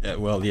 Yeah,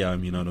 well, yeah, I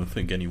mean, I don't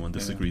think anyone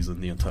disagrees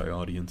in the entire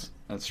audience.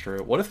 That's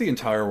true. What if the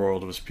entire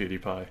world was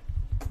PewDiePie?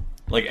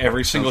 Like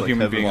every single like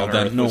human heaven. being Well, on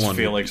then Earth no was one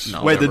would- Felix.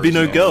 no. Wait, there'd be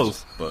no Everest.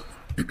 girls. But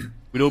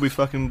We'd all be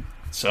fucking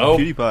So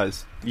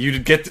PewDiePies.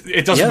 you'd get.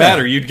 It doesn't Yeah,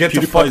 matter. You'd get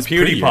to fuck PewDiePie's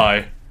prettier.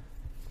 PewDiePie.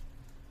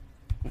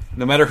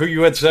 No matter who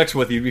you had sex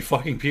with, you'd be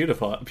fucking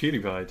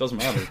PewDiePie. It doesn't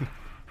matter.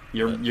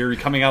 You're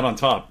coming out on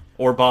top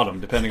or bottom,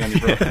 depending on your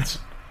preference.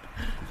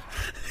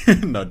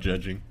 not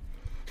judging.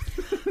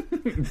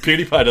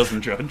 PewDiePie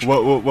doesn't judge.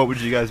 What would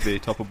you guys be?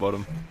 Top or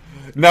bottom?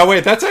 Now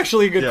wait, that's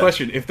actually a good Yeah.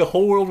 question. If the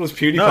whole world was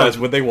PewDiePie's,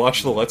 would they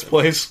watch the Let's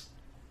Plays?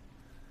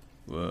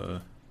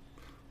 Think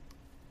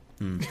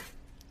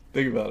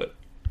about it.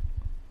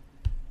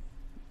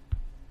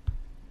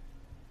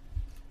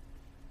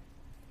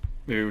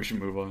 Maybe we should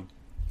move on.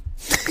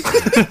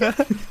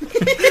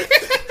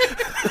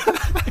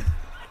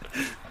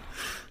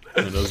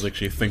 I was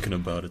actually thinking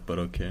about it, but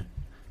okay.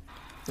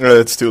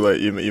 It's too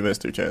late. You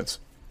missed your chance.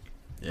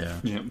 Yeah,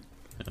 Yeah.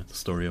 yeah, the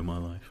story of my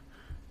life.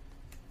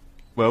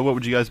 Well, what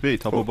would you guys be?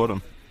 Top or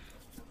bottom?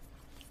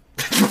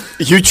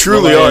 You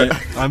truly Well, are.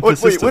 I'm Wait,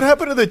 persistent. what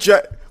happened to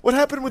the What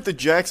happened with the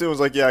Jackson? Was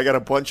like, yeah, I got a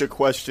bunch of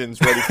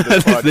questions ready for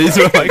this podcast. These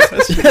are my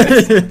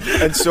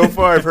questions. And so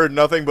far, I've heard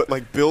nothing but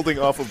like building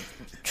off of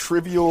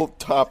trivial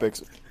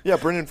topics. Yeah,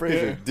 Brendan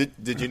Fraser.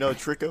 Did you know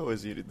Trico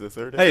is the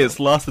third? Hey, it's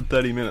lasted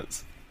 30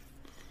 minutes.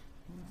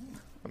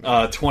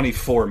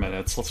 24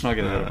 minutes. Let's not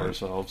get ahead of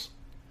ourselves.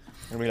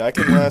 I mean, I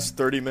can last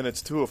 30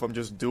 minutes too if I'm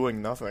just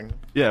doing nothing.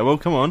 Yeah, well,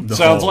 come on.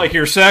 Sounds like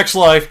your sex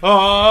life.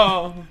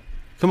 Oh.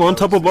 Come on,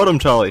 top or bottom,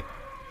 Charlie?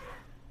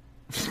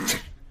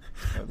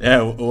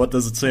 Yeah, what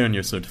does it say on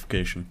your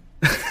certification?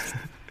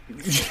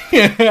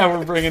 Yeah,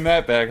 we're bringing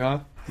that back, huh?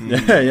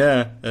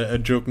 Yeah, a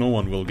joke no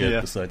one will get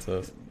Yeah. besides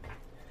us.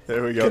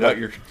 There we go. Get out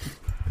your.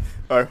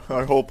 Our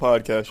whole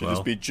podcast should Well.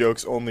 just be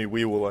jokes only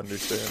we will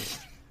understand.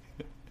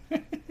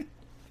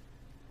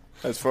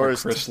 As far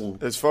as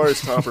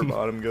top or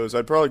bottom goes,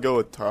 I'd probably go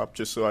with top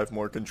just so I have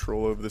more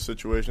control over the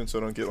situation, so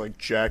I don't get like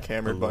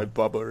jackhammered by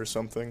Bubba or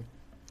something.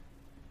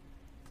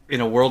 In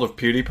a world of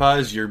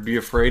PewDiePies, you'd be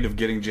afraid of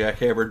getting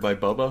jackhammered by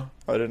Bubba?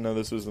 I didn't know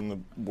this was in the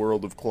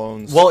world of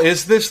clones. Well,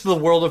 is this the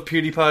world of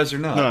PewDiePies or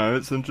not? No,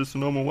 it's just a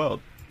normal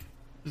world.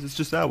 It's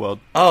just our world.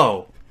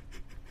 Oh.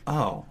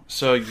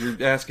 So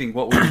you're asking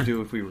what would you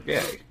do if we were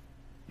gay?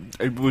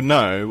 Well,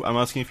 no, I'm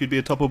asking if you'd be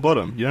a top or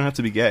bottom. You don't have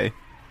to be gay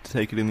to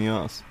take it in the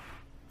ass.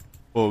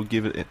 Or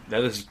give it...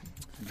 That is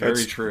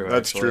very true.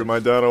 That's actually. true. My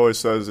dad always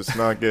says it's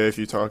not gay if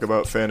you talk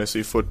about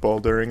fantasy football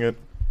during it.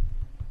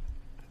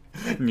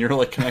 And you're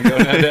like, can I go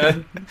now,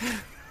 Dad?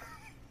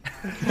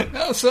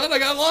 No, son, I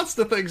got lots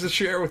of things to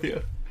share with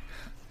you.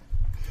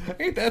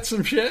 Ain't that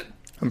some shit?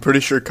 I'm pretty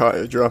sure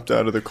Kaya dropped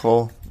out of the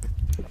call.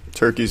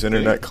 Turkey's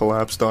internet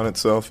collapsed on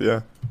itself,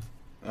 yeah.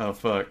 Oh,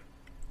 fuck.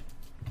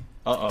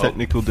 Uh-oh.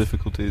 Technical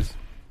difficulties.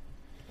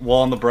 Well,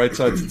 on the bright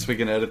side, since we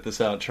can edit this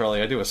out,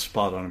 Charlie, I do a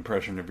spot-on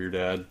impression of your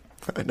dad.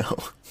 I know.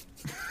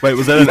 Wait,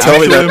 was that an tell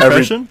me actual that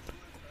impression?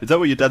 Is that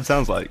what your dad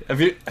sounds like?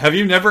 Have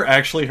you never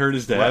actually heard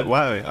his dad?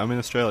 Why? I'm in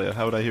Australia.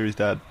 How would I hear his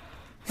dad?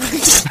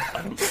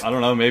 I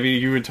don't know. Maybe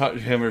you and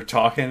him are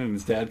talking, and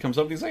his dad comes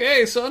up and he's like,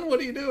 "Hey, son, what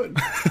are you doing?"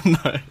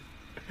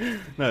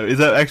 No. Is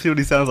that actually what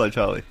he sounds like,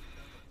 Charlie?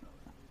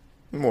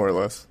 More or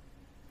less.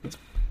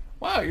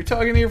 Wow, you're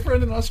talking to your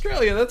friend in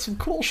Australia. That's some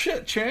cool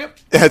shit, champ.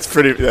 That's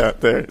pretty. Yeah,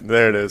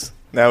 there it is.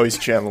 Now he's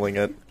channeling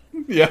it.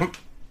 Yep.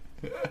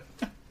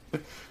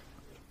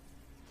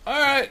 All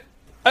right.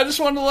 I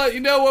just wanted to let you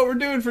know what we're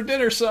doing for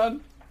dinner,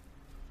 son.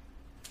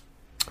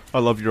 I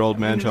love your old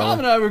man, Mom Charlie.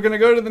 and I were going to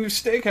go to the new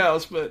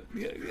steakhouse, but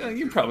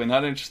you're probably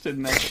not interested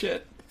in that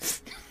shit.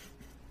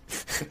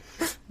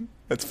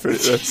 That's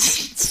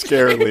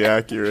scarily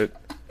accurate.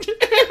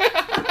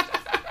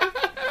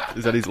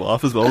 Is that his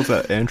laugh as well? Is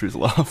that Andrew's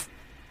laugh?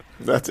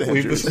 That's Leave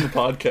Andrew's. this in the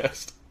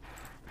podcast.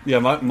 Yeah,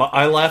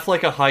 I laugh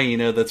like a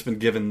hyena that's been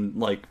given,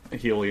 like,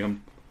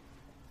 helium.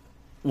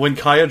 When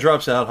Kaya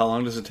drops out, how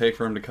long does it take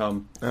for him to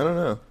come? I don't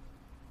know.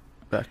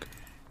 Back.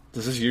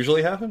 Does this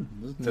usually happen?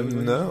 Does it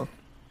typically? No.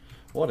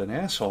 What an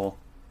asshole.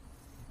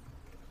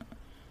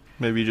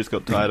 Maybe you just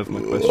got tired of my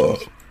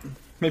questions.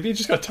 Maybe he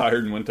just got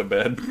tired and went to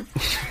bed.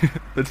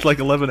 It's like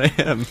 11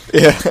 a.m.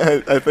 Yeah,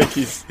 I think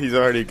he's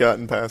already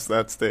gotten past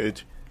that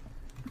stage.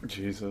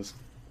 Jesus.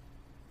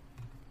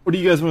 What do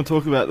you guys want to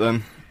talk about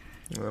then?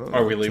 I don't know.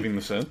 Are we leaving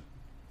this in?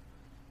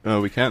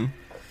 Oh, we can.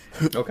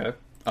 Okay.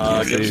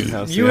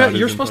 You're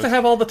You're supposed to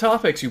have all the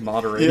topics, you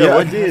moderator. Yeah,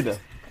 I did.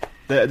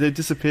 They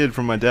disappeared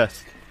from my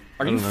desk.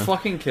 Are I you don't know.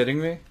 fucking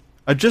kidding me?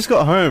 I just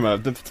got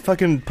home. The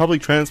fucking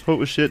public transport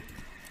was shit.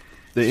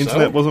 The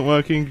internet wasn't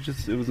working.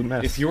 It was a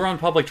mess. If you were on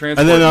public transport,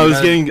 And then I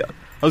was getting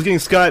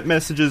Skype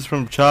messages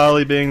from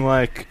Charlie being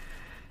like,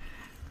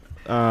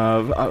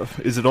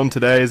 "Is it on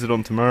today? Is it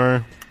on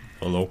tomorrow?"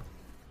 Hello.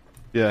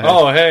 Yeah.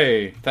 Oh,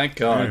 hey! Thank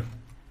God.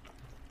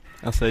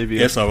 I'll save you.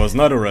 Yes, I was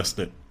not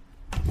arrested.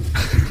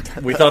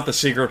 We thought the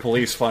secret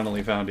police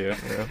finally found you.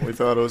 Yeah, we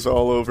thought it was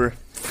all over.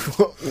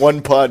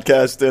 One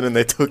podcast in and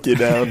they took you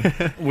down.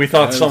 We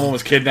thought someone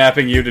was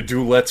kidnapping you to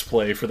do Let's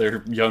Play for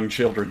their young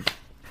children.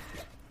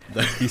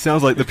 He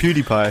sounds like the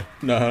PewDiePie.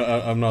 No,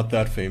 I'm not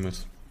that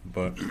famous,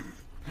 but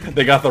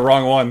They got the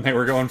wrong one. They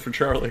were going for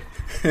Charlie.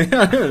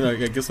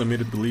 I guess I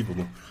made it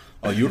believable.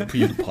 Oh, you're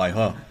PewDiePie,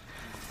 huh?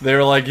 They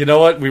were like, you know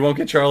what? We won't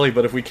get Charlie,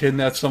 but if we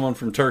kidnap someone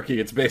from Turkey,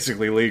 it's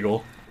basically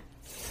legal.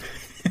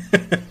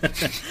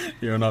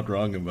 You're not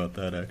wrong about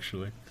that,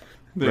 actually.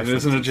 It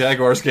isn't a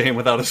Jaguars game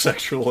without a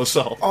sexual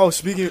assault. Oh,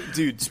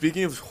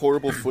 speaking of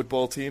horrible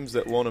football teams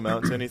that won't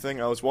amount to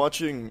anything, I was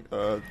watching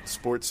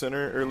Sports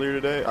Center earlier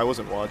today. I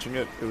wasn't watching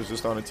it. It was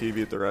just on a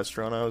TV at the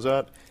restaurant I was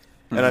at.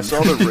 And I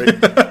saw the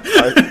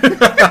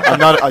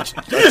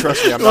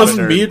trust me, I'm It not a wasn't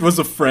nerd. me, it was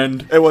a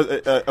friend. It was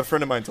a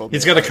friend of mine told me.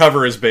 He's got to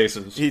cover his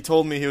bases. He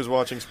told me he was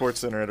watching Sports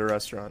Center at a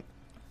restaurant.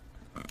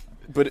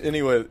 But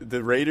anyway,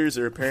 the Raiders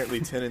are apparently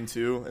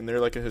 10-2, and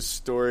they're like a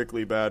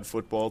historically bad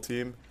football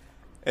team.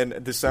 And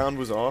the sound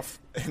was off,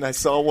 and I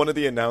saw one of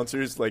the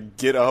announcers like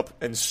get up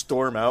and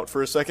storm out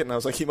for a second, and I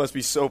was like, he must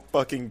be so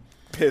fucking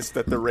pissed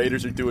that the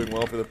Raiders are doing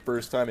well for the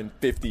first time in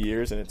 50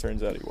 years, and it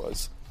turns out he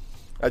was.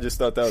 I just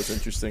thought that was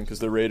interesting because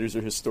the Raiders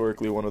are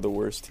historically one of the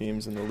worst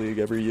teams in the league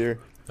every year.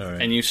 All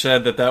right. And you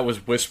said that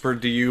was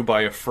whispered to you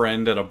by a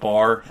friend at a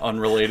bar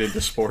unrelated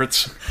to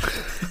sports?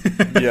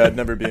 Yeah, I'd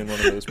never be in one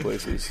of those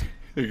places.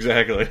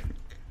 Exactly.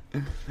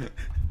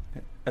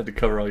 Had to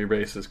cover all your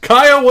bases.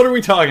 Kaya, what are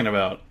we talking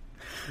about?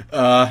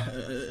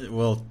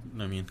 Well,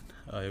 I mean,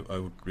 I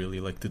would really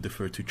like to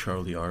defer to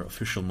Charlie, our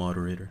official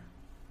moderator.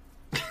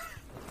 Oh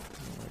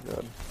my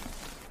god.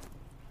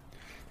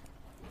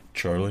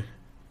 Charlie?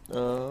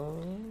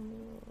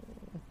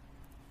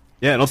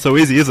 Yeah, not so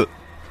easy, is it?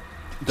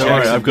 Don't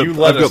worry, Jackson, you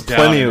let us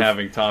down in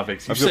having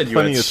topics. You said you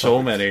had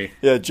so many.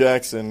 Yeah,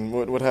 Jackson,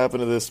 what happened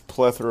to this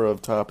plethora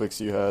of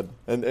topics you had?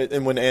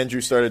 And when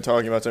Andrew started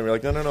talking about something, you're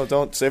like, no,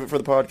 don't save it for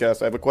the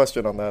podcast. I have a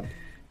question on that.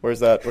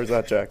 Where's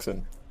that,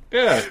 Jackson?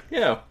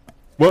 Yeah.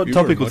 What You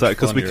topic were was that? much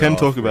Because we funnier can off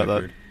talk about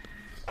that. record.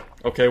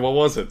 Okay, what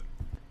was it?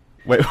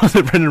 Wait, was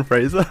it Brendan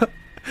Fraser?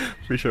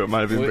 Pretty sure it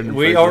might have been Brendan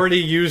Fraser. We already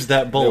used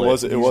that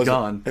bullet.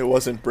 It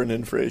wasn't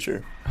Brendan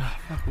Fraser.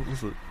 What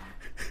was it?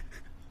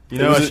 You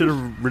know, I should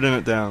have written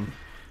it down.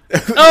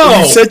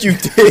 Oh! You said you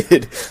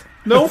did.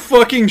 No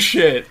fucking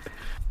shit.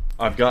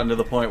 I've gotten to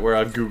the point where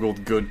I've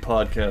Googled good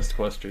podcast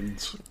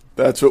questions.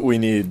 That's what we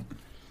need.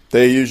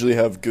 They usually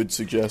have good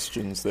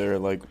suggestions there,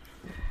 like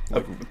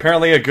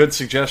Apparently a good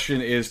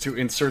suggestion is to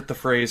insert the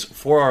phrase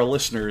 "for our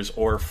listeners"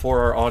 or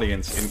 "for our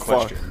audience" in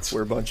questions.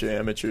 We're a bunch of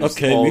amateurs.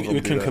 Okay, All we of them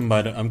do can that.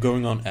 combine it. I'm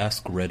going on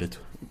Ask Reddit.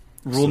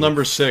 Rule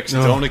number 6,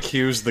 don't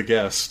accuse the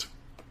guest.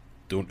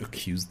 Don't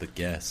accuse the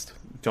guest.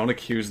 Don't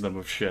accuse them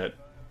of shit.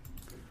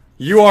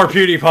 You are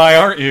PewDiePie,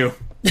 aren't you?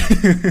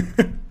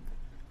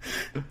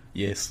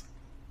 Yes.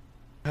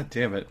 God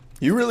damn it.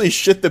 You really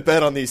shit the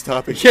bed on these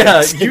topics.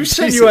 Yeah, you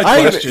said you had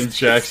questions,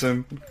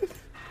 Jackson.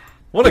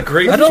 What a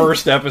great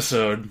first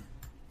episode.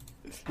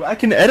 I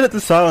can edit the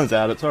silence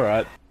out, it's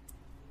alright.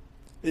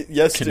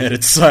 Yes, Can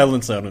edit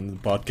silence out and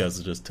the podcast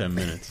is just 10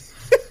 minutes.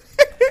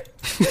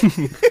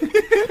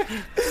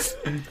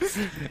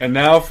 And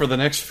now for the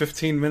next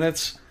 15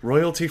 minutes,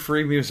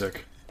 royalty-free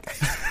music.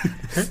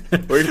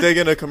 We're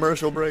taking a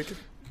commercial break.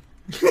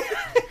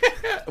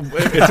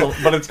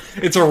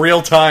 It's a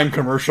real-time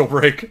commercial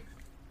break.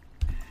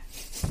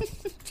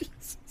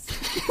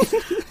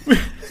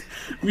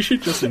 We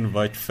should just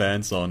invite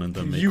fans on and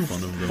then make You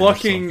fun of them.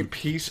 fucking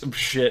piece of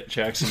shit,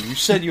 Jackson. You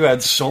said you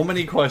had so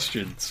many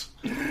questions.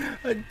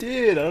 I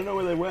did, I don't know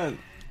where they went.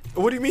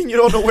 What do you mean you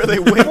don't know where they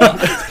went?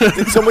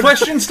 Did someone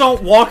Questions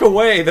don't walk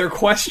away, they're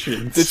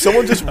questions. Did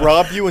someone just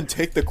rob you and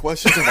take the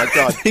questions? Oh my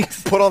god.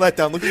 Put all that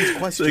down. Look at these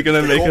questions. They're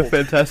gonna make a gold.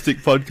 fantastic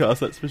podcast,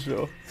 that's for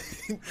sure.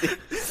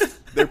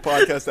 Their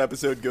podcast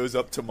episode goes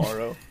up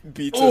tomorrow.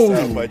 Beats us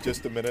out by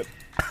just a minute.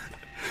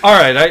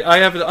 Alright, I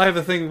have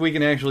a thing we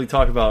can actually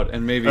talk about,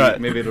 and maybe Right.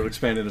 maybe it'll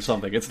expand into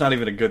something. It's not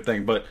even a good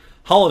thing, but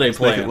holiday Let's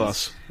make it plans.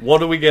 last. What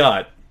do we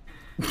got?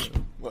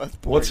 Well, that's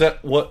boring. What's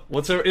that?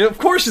 What's that? Of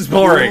course it's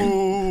boring.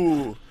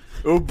 Ooh.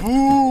 Oh,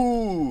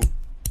 boo!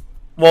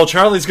 Well,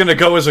 Charlie's gonna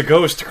go as a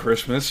ghost to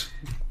Christmas.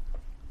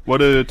 What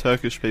do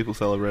Turkish people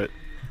celebrate,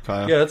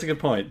 Kaya? Yeah, that's a good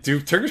point. Do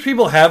Turkish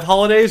people have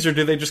holidays, or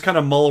do they just kind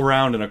of mull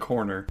around in a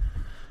corner?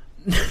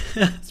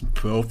 It's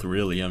both,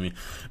 really. I mean,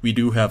 we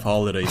do have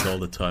holidays all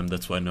the time.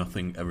 That's why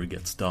nothing ever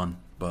gets done.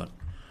 But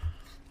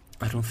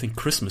I don't think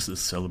Christmas is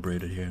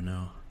celebrated here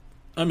now.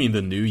 I mean,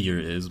 the New Year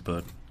is,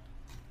 but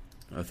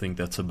I think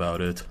that's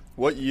about it.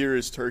 What year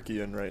is Turkey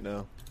in right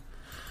now?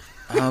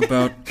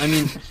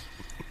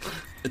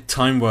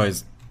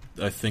 Time-wise,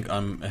 I think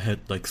I'm ahead,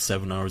 like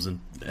 7 hours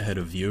ahead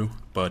of you,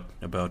 but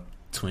about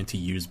 20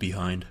 years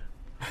behind.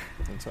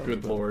 That sounds Good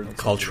about- lord. that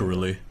sounds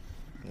Culturally. about-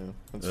 Yeah,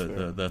 that's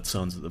fair. That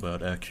sounds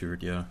about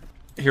accurate, yeah.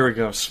 Here we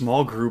go.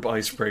 Small group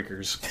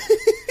icebreakers.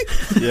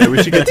 Yeah,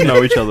 we should get to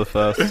know each other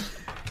first.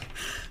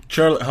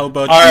 Charlie, how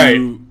about All right.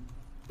 you?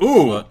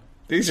 Ooh, What?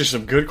 these are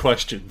some good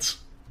questions,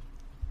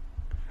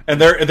 and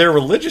they're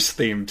religious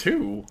themed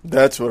too.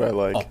 That's what I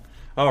like.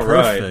 All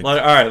right, Perfect. all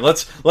right.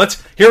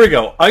 Let's here we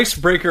go.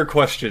 Icebreaker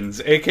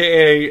questions,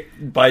 aka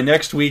by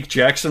next week,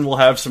 Jackson will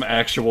have some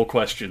actual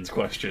questions.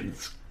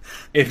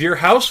 If your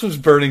house was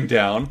burning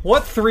down,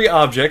 what 3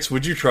 objects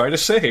would you try to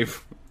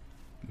save?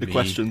 The Me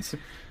questions.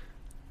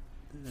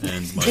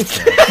 And my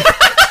cat.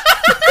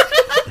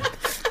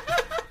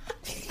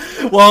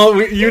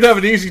 Well, you'd have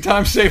an easy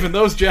time saving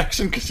those,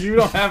 Jackson, because you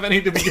don't have any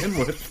to begin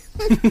with.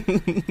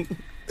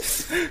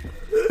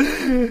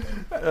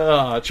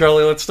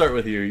 Charlie, let's start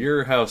with you.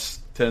 Your house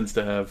tends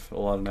to have a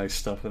lot of nice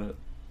stuff in it.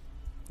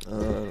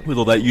 With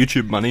all that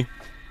YouTube money.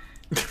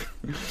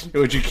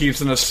 Which he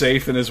keeps in a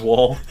safe in his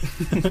wall.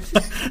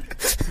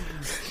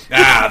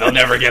 They'll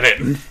never get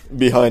it.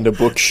 Behind a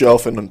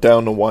bookshelf and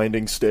down the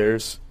winding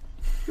stairs.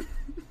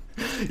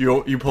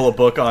 You pull a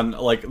book on,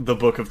 like, the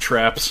book of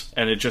traps,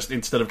 and it just,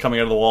 instead of coming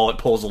out of the wall, it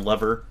pulls a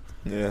lever.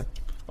 Yeah.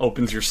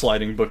 Opens your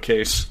sliding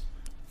bookcase.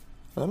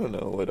 I don't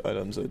know what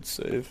items I'd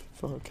save.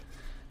 Fuck.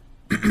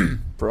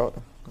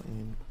 Bro.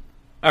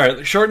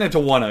 Alright, shorten it to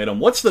one item.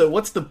 What's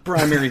the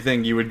primary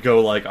thing you would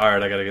go like,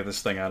 alright, I gotta get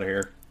this thing out of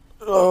here?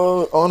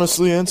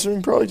 Honestly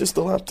answering, probably just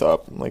the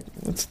laptop. Like,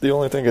 it's the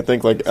only thing I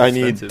think, like, I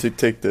need expensive. to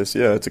take this.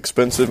 Yeah, it's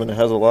expensive and it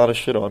has a lot of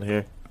shit on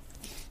here.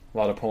 A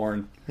lot of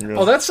porn. Yeah.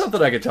 Oh, that's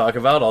something I could talk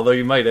about, although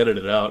you might edit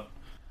it out.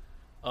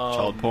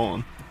 Child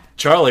porn.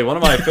 Charlie, one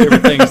of my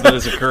favorite things that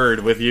has occurred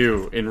with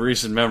you in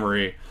recent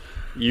memory.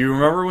 You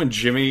remember when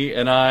Jimmy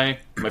and I,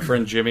 my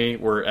friend Jimmy,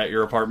 were at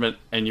your apartment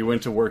and you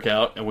went to work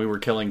out and we were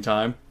killing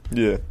time?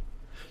 Yeah.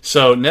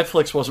 So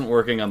Netflix wasn't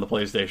working on the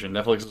PlayStation.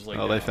 Netflix was like,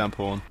 Oh, they found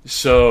porn.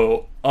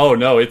 So, oh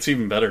no, it's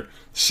even better.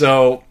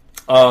 So,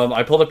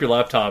 I pulled up your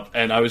laptop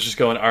and I was just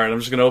going, alright, I'm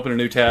just going to open a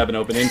new tab and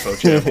open Info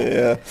Channel.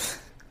 Yeah.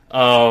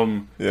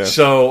 Yeah.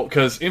 So,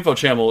 because Info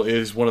Channel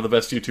is one of the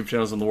best YouTube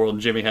channels in the world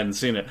and Jimmy hadn't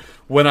seen it.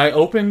 When I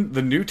opened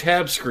the new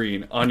tab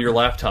screen on your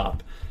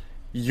laptop,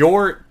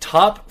 your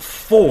top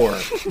 4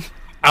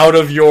 out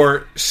of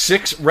your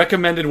 6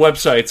 recommended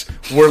websites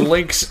were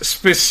links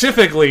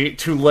specifically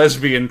to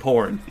lesbian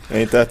porn.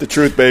 Ain't that the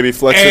truth, baby?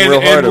 Flexing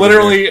real hard. And over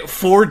literally here.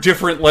 4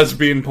 different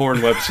lesbian porn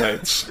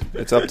websites.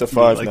 It's up to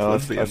 5 like now. I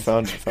lesbians.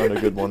 found a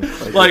good one.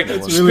 Like,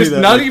 really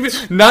that, not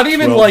like, not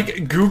even 12. like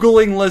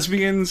Googling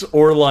lesbians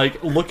or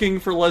like looking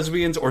for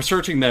lesbians or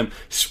searching them.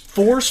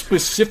 4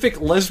 specific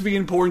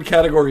lesbian porn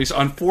categories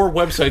on 4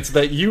 websites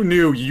that you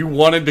knew you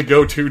wanted to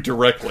go to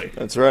directly.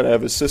 That's right. I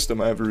have a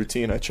system. I have a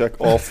routine. I check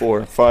all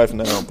 4, 5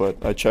 now,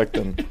 but I check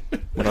them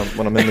when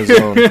I'm in the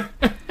zone.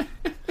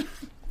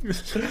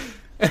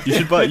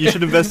 You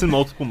should invest in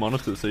multiple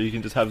monitors so you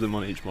can just have them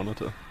on each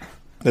monitor.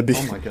 That'd be,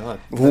 Oh my god,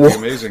 Whoa.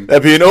 that'd be amazing.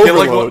 That'd be an Get,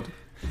 overload.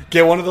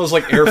 Get one of those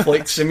like air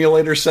flight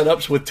simulator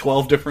setups with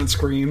 12 different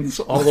screens,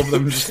 all of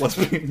them just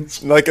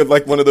lesbians. Like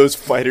one of those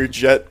fighter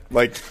jet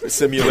like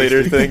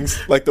simulator things,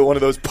 like one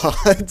of those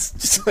pods,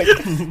 just like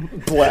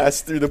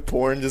blast through the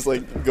porn, just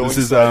like going. This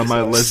is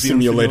my lesbian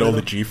simulate all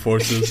the G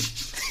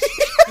forces,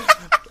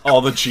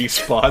 all the G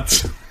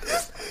spots.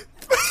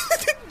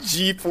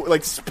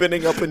 Like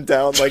spinning up and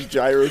down like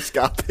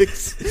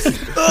gyroscopics.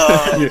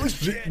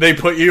 They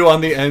put you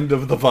on the end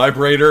of the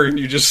vibrator and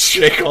you just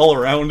shake all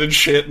around and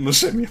shit in the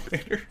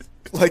simulator.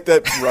 Like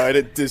that ride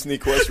at Disney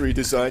Quest where you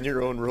design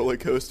your own roller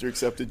coaster,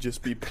 except it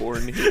just be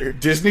porn here.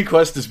 Disney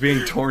Quest is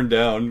being torn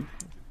down.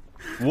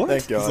 What?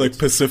 Thank God. It's like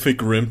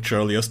Pacific Rim.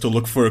 Charlie has to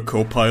look for a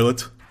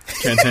co-pilot.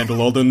 Can't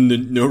handle all the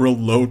neural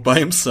load by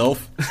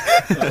himself.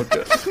 Oh,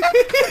 God.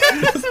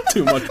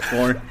 Too much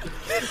porn.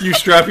 You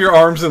strap your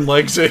arms and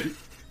legs in.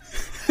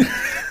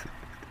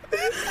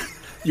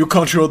 You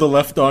control the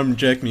left arm,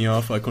 jack me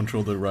off. I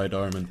control the right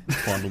arm and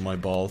fondle my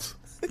balls.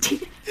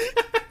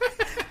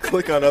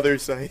 Click on other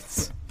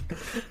sites.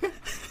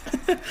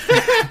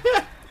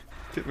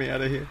 Get me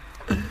out of here.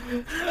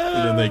 And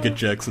then they get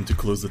Jackson to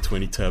close the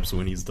 20 tabs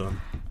when he's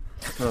done.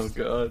 Oh,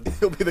 God.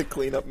 He'll be the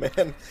cleanup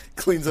man.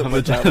 Cleans up I'm my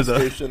a town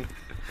janitor. station.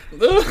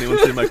 Anyone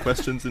see my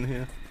questions in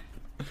here?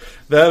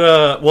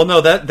 That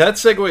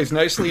segues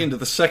nicely into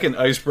the second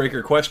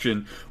icebreaker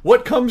question.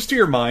 What comes to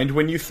your mind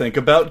when you think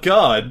about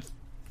God?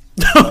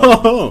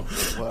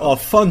 Oh,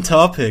 fun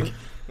topic.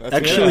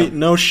 Actually, yeah.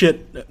 no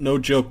shit, no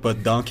joke,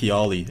 but Donkey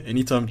Ollie.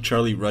 Anytime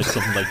Charlie writes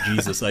something like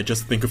Jesus, I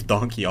just think of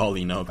Donkey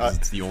Ollie now, because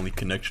it's the only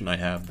connection I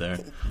have there.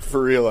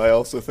 For real, I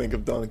also think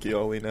of Donkey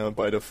Ollie now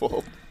by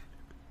default.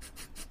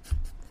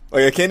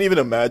 Like, I can't even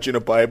imagine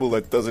a Bible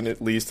that doesn't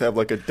at least have,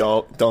 like, a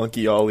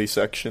Donkey Ollie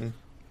section.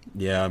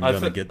 Yeah, I'm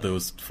gonna get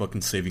those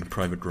fucking Saving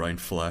Private Ryan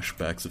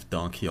flashbacks of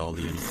Donkey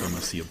Ollie anytime I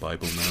see a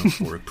Bible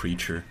now, or a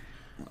preacher.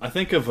 I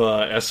think of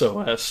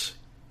SOS,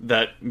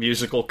 that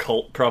musical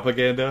cult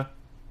propaganda.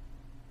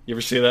 You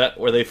ever see that?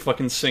 Where they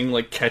fucking sing,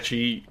 like,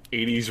 catchy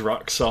 80s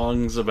rock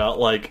songs about,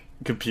 like,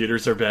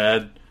 computers are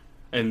bad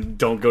and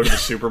don't go to the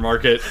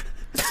supermarket.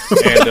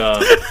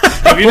 And,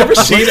 have you never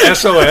seen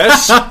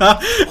SOS?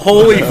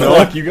 Holy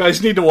fuck, you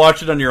guys need to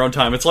watch it on your own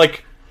time. It's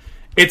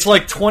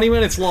like 20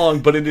 minutes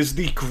long, but it is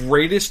the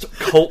greatest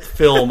cult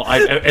film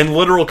and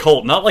literal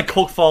cult, not like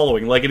cult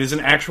following, like it is an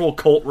actual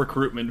cult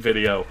recruitment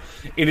video.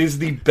 It is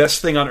the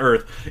best thing on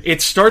earth.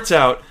 It starts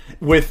out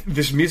with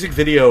this music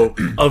video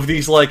of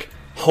these like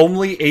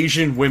homely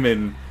Asian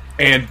women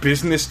and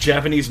business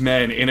Japanese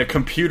men in a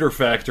computer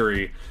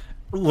factory,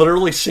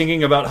 literally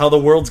singing about how the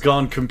world's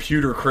gone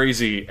computer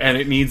crazy and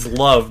it needs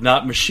love,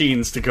 not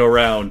machines, to go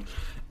around.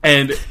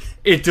 And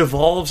it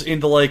devolves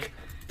into like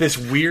this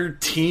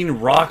weird teen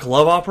rock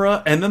love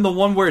opera, and then the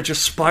one where it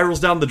just spirals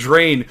down the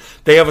drain.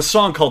 They have a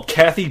song called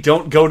Kathy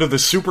Don't Go to the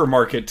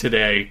Supermarket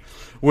Today,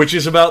 which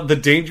is about the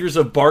dangers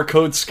of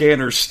barcode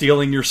scanners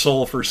stealing your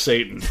soul for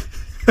Satan.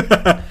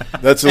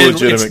 That's a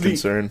legitimate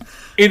concern.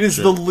 It is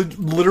the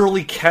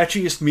literally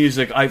catchiest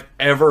music I've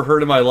ever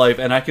heard in my life,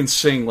 and I can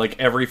sing like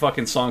every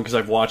fucking song because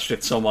I've watched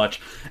it so much.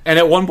 And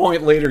at one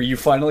point later, you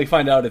finally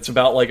find out it's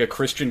about like a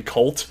Christian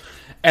cult.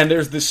 And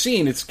there's this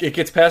scene, it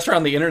gets passed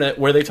around the internet,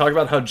 where they talk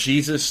about how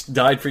Jesus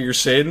died for your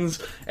sins,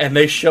 and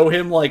they show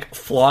him, like,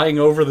 flying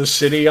over the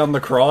city on the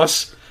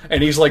cross,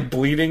 and he's, like,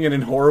 bleeding and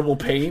in horrible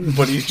pain,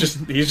 but he's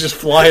just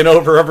flying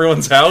over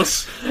everyone's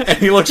house, and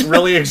he looks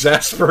really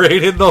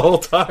exasperated the whole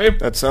time.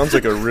 That sounds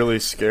like a really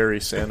scary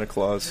Santa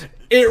Claus.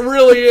 It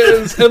really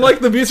is. And,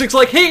 like, the music's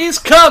like, he's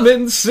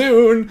coming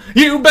soon,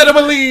 you better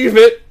believe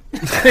it.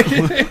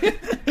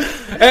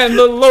 And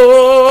the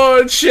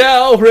Lord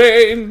shall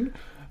reign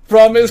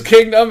from his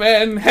kingdom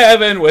in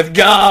heaven with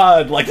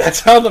God. Like,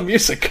 that's how the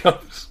music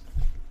goes.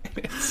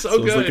 It's so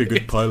Sounds good. like a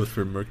good pilot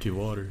for Murky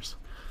Waters.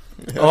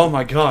 Oh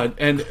my God.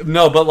 And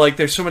no, but like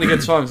there's so many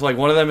good songs. Like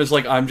one of them is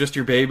like I'm Just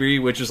Your Baby,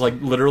 which is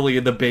like literally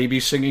the baby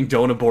singing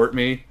Don't Abort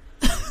Me.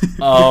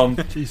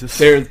 Jesus.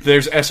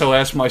 There's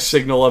SOS, My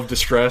Signal of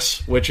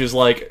Distress, which is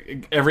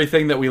like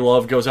everything that we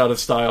love goes out of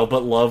style,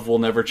 but love will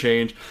never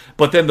change.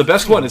 But then the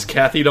best one is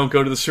Kathy Don't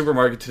Go to the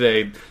Supermarket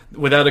Today.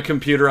 Without a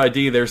computer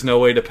ID, there's no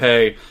way to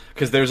pay,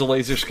 because there's a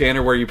laser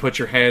scanner where you put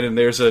your hand and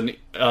there's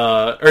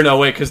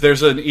because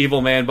there's an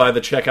evil man by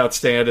the checkout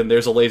stand and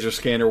there's a laser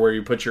scanner where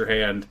you put your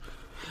hand.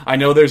 I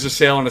know there's a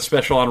sale and a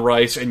special on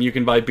rice, and you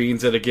can buy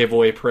beans at a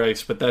giveaway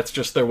price, but that's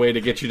just their way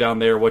to get you down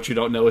there. What you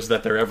don't know is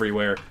that they're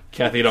everywhere.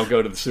 Kathy, don't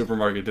go to the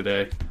supermarket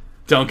today.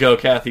 Don't go,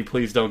 Kathy,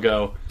 please don't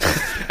go.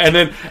 And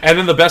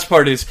then the best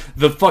part is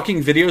the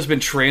fucking video's been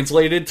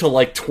translated to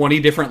like 20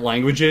 different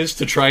languages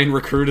to try and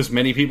recruit as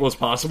many people as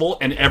possible,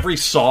 and every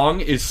song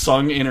is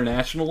sung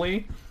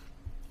internationally.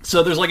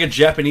 So there's like a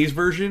Japanese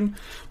version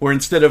where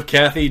instead of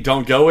Kathy,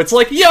 don't go, it's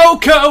like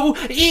Yoko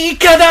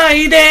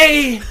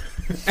Ikanaide!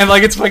 And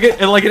like it's like an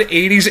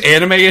 80s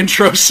anime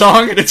intro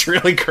song, and it's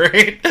really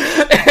great.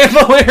 And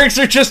the lyrics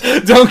are just,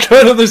 don't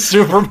go to the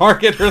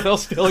supermarket or they'll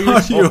steal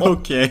your soul. Are you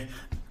okay?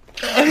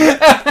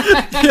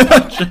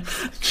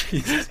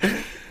 Jesus.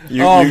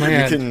 You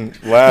Man. you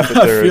can laugh at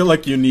I their. feel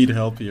like you need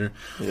help here.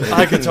 Yeah,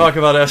 I could talk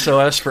about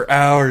SOS for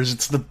hours.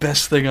 It's the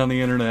best thing on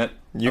the internet.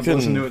 I've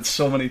listened to it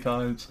so many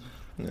times.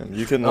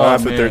 You can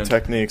laugh at their man.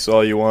 techniques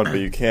all you want, but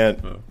you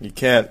can't dock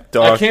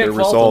I can't their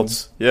fault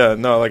results. Yeah,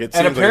 no, like it And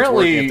seems like it's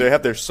apparently- working. If they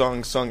have their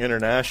song sung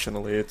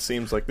internationally, it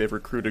seems like they've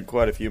recruited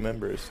quite a few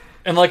members.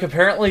 And like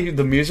apparently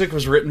the music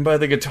was written by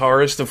the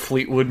guitarist of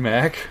Fleetwood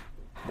Mac.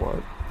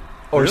 What?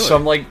 Or Really?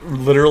 some like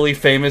literally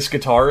famous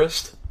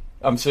guitarist.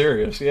 I'm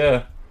serious,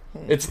 yeah.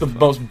 It's the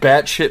most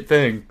batshit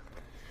thing.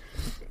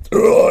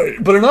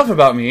 But enough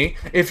about me.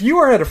 If you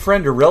are at a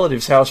friend or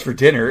relative's house for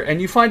dinner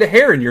and you find a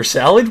hair in your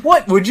salad,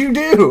 what would you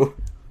do?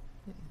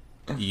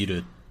 Eat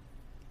it.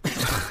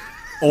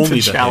 Only To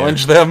the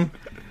challenge hair. them?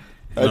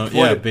 No, I'd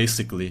yeah, point-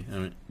 basically. I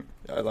mean,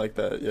 I like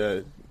that.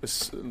 Yeah,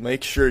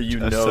 make sure you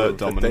Assert know that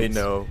they dominance.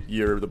 know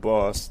you're the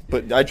boss.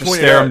 But I Just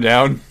point it stare out. them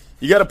down.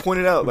 You got to point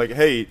it out, like,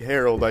 hey,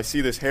 Harold, I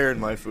see this hair in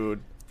my food,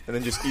 and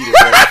then just eat it.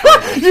 Right in front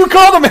of him. You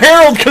called him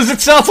Harold because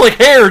it sounds like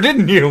hair,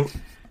 didn't you?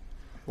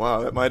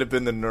 Wow, that might have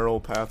been the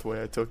neural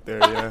pathway I took there.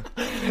 Yeah.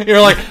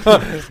 You're like,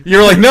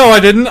 no, I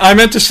didn't. I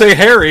meant to say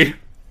Harry.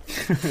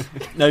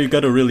 now you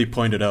gotta really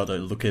point it out.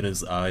 Look at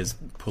his eyes,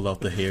 pull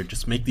out the hair,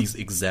 just make these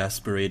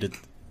exasperated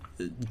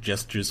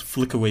gestures,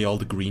 flick away all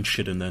the green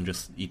shit, and then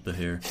just eat the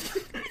hair.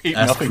 Eat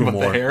Ask nothing for but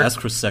more. the hair.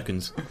 Ask for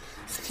seconds.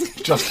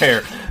 Just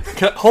hair.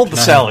 Hold the Can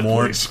I have salad,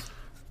 more? please.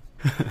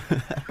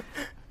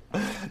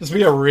 Just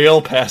be a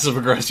real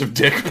passive-aggressive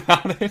dick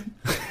about it.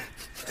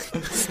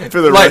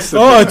 For the Like, rest of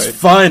Oh, the it's night.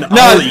 fine.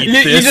 I'll eat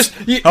you this.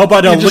 just- How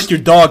about you I just- lick your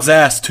dog's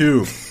ass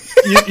too?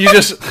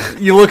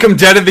 You look him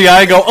dead in the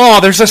eye and go, oh,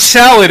 there's a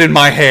salad in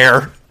my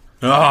hair.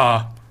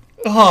 Ah,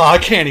 Oh, I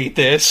can't eat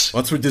this.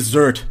 what's for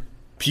dessert?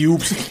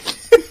 Pubes.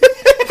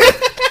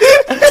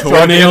 Do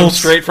I need them Toenails.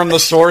 straight from the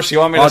source? You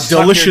want me to Oh, suck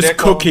your delicious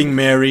dick hole? cooking,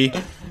 Mary.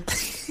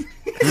 Thanks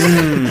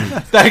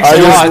I a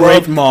just lot.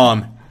 Great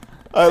mom.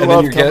 I then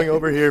love you coming get-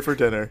 over here for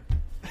dinner.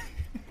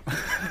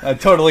 I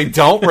totally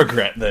don't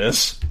regret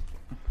this.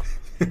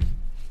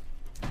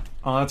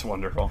 Oh, that's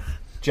wonderful.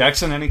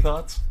 Jackson, any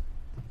thoughts?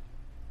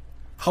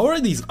 How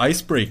are these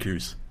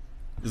icebreakers?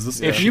 Is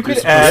this If are you could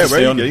supposed to add- Yeah, stay where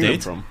are you on a getting them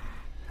date? from?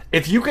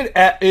 If you could,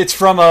 it's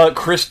from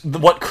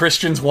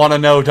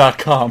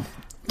whatchristianswannaknow.com.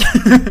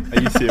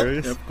 Are you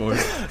serious? Of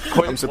course.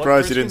 I'm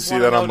surprised you didn't see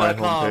that on my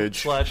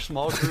homepage.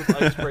 /small group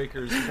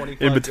icebreakers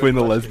 25 In between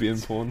the good lesbian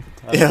questions. porn.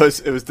 Yeah,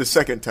 it was the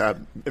second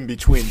tab in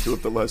between two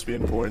of the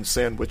lesbian porn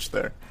sandwiched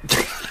there.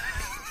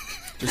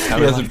 He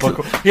hasn't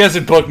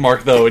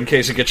bookmarked though, in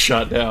case it gets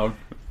shot down.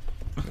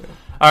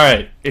 All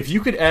right, if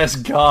you could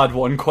ask God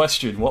one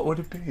question, what would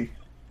it be?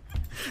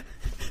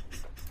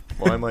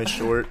 Why am I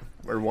short?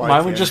 Or why?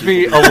 Mine would can't just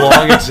people be a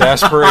long,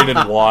 exasperated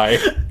why.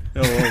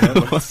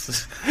 Oh,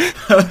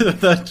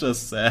 that's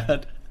just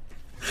sad.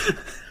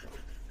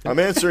 I'm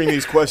answering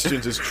these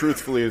questions as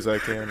truthfully as I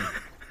can.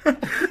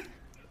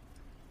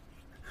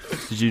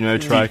 Did you know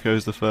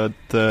Trico's the third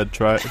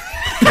Trico?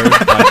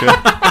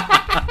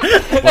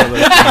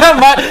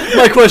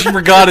 my question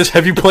for God is: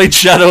 have you played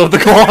Shadow of the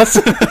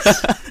Colossus?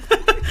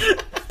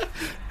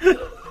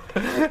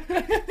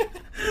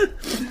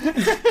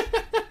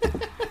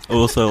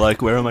 Also,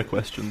 like, where are my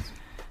questions?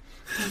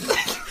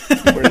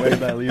 Where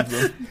did I leave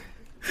them?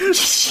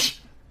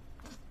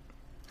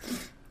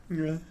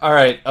 All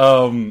right.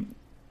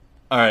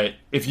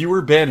 If you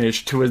were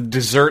banished to a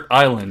desert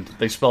island,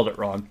 they spelled it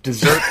wrong.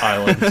 Desert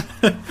island.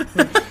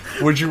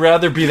 Would you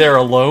rather be there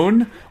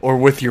alone or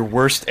with your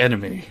worst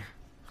enemy?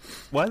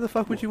 Why the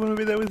fuck would you want to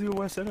be there with your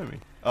worst enemy?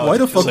 Why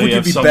the fuck so would you you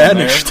have be someone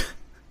banished?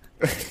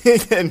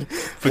 And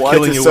For why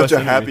killing is your such worst a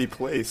enemy. happy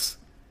place?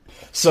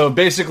 So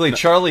basically,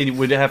 Charlie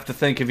would have to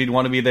think if he'd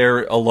want to be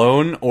there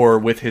alone or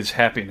with his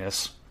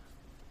happiness.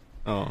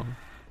 Oh.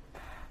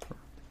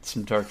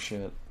 Some dark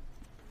shit.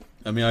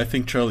 I mean, I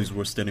think Charlie's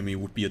worst enemy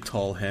would be a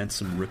tall,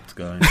 handsome, ripped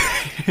guy.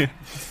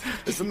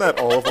 Isn't that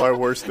all of our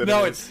worst enemies?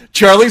 No, it's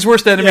Charlie's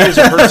worst enemy is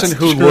a person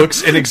who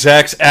looks and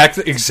acts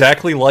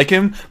exactly like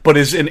him, but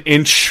is an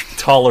inch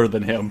taller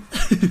than him.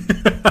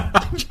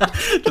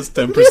 Just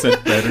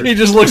 10% better. He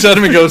just looks at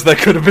him and goes, "That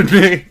could have been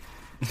me."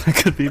 That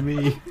could be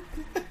me.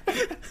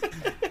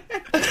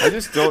 I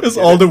just don't. Because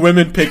get all it. the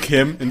women pick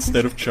him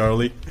instead of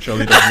Charlie.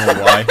 Charlie doesn't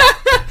know why.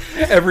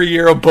 Every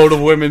year, a boat of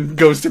women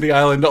goes to the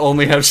island to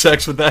only have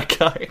sex with that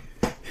guy.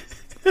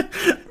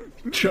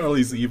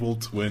 Charlie's evil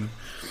twin.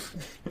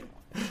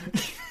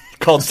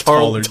 Called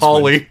taller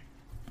Tolly.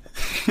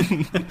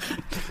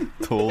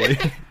 Totally.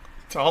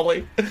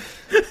 Tolly.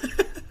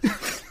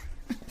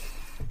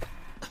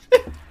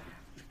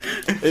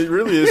 It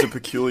really is a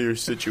peculiar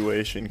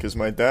situation because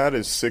my dad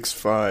is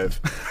 6'5",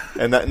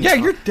 and that Yeah,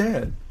 you're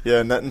dead. yeah,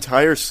 and that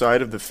entire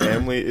side of the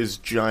family is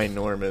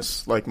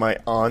ginormous. Like my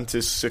aunt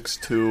is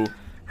 6'2",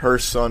 her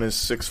son is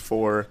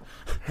 6'4",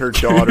 her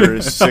daughter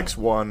is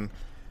 6'1",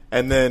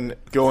 and then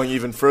going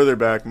even further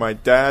back, my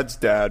dad's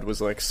dad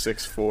was like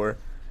 6'4",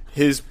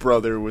 his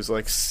brother was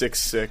like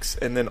 6'6",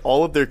 and then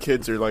all of their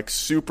kids are like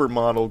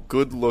supermodel,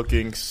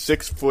 good-looking,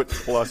 6 foot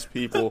plus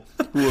people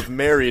who have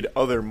married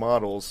other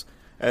models.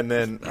 And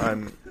then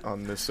I'm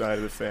on this side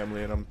of the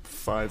family, and I'm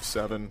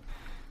 5'7".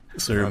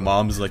 So your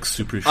mom's like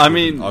super short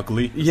and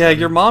ugly? Yeah,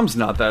 your mom's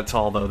not that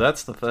tall, though.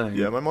 That's the thing.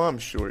 Yeah, my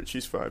mom's short.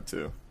 She's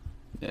 5'2".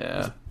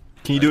 Yeah.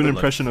 Can you do an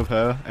impression of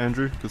her,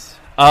 Andrew? 'Cause...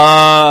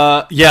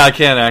 yeah, I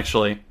can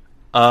actually.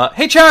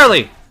 Hey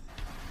Charlie,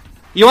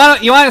 you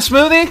want a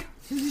smoothie?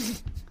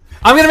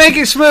 I'm gonna make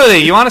you a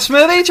smoothie. You want a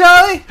smoothie,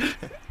 Charlie?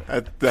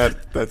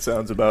 That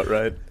sounds about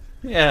right.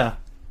 Yeah.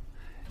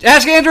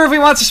 Ask Andrew if he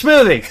wants a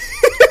smoothie.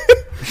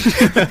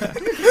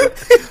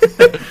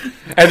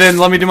 And then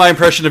let me do my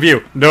impression of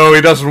you. No,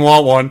 he doesn't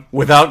want one,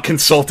 without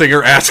consulting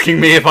or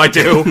asking me if I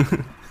do.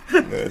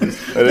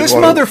 This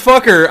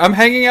motherfucker, I'm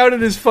hanging out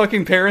at his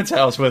fucking parents'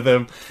 house with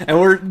him, and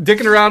we're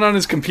dicking around on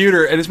his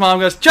computer, and his mom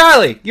goes,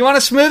 Charlie, you want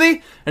a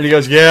smoothie? And he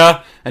goes,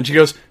 yeah. And she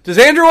goes, does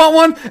Andrew want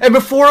one? And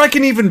before I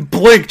can even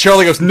blink,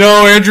 Charlie goes,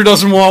 no, Andrew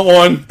doesn't want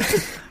one.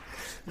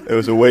 It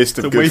was a waste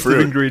of good fruit.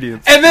 Of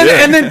ingredients. And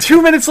then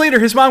 2 minutes later,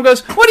 his mom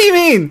goes, what do you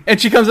mean?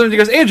 And she comes up and she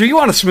goes, Andrew, you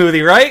want a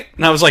smoothie, right?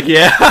 And I was like,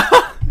 yeah.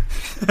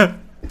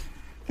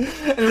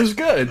 And it was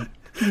good.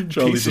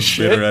 Charlie's just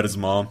bitter at his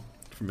mom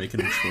for making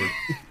him short.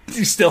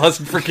 He still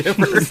hasn't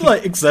forgiven her. It's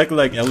like exactly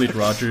like Elliot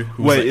Rodger,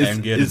 who was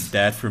angry at his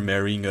dad for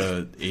marrying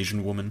a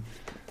Asian woman.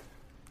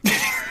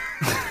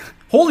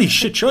 Holy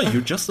shit, Charlie,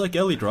 you're just like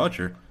Elliot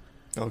Rodger.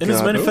 Oh, in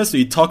his manifesto,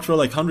 he talked for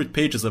like 100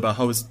 pages about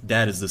how his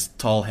dad is this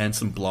tall,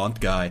 handsome, blonde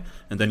guy,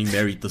 and then he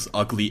married this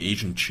ugly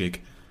Asian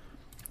chick,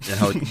 and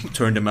how it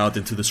turned him out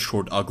into this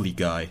short, ugly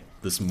guy,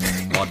 this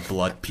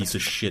mudblood piece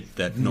of shit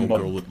that no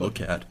girl would look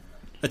at.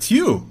 That's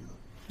you!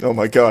 Oh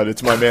my god,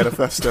 it's my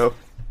manifesto.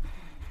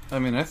 I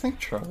mean, I think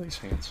Charlie's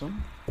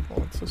handsome. Oh,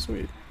 that's so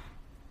sweet.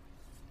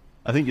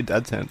 I think your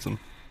dad's handsome.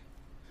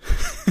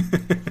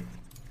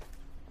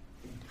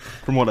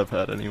 From what I've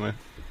heard, anyway.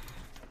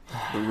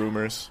 The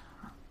rumors.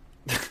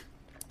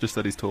 Just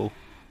that he's tall.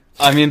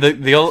 I mean,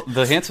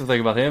 the handsome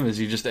thing about him is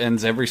he just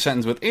ends every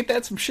sentence with, ain't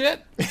that some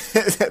shit?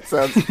 That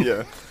sounds,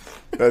 yeah.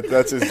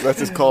 That's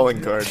his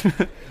calling card.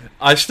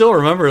 I still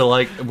remember,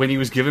 like, when he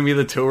was giving me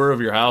the tour of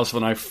your house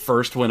when I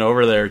first went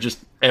over there, just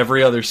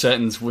every other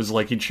sentence was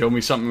like he'd show me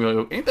something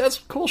and go, ain't that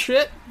some cool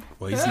shit?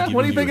 Why Yeah,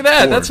 what do you think of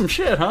that? That's some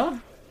shit, huh?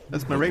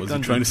 That's my rape Was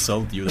dungeon. he trying to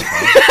sell you the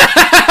house?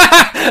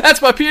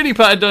 That's my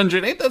PewDiePie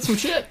dungeon. Ain't that some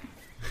shit?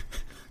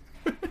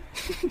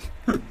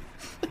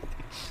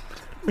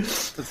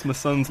 That's my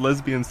son's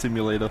lesbian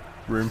simulator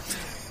room.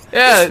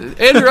 Yeah,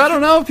 Andrew, I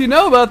don't know if you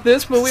know about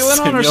this, but we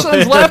went on our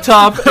son's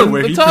laptop, and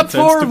Where the he top pretends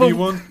four to of be them...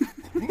 one?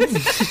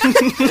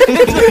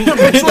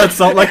 That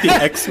sounds like the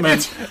X-Men.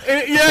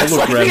 Yeah, it's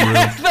like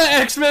hologram the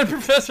X-Men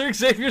Professor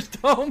Xavier's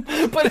dome,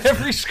 but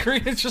every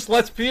screen is just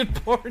lesbian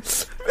porn.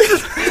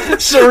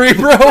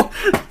 Cerebro.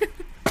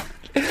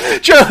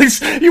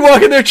 You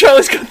walk in there,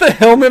 Charlie's got the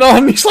helmet on,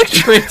 and he's like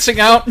trancing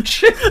out and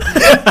shit.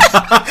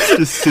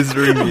 Just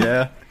scissoring the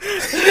air.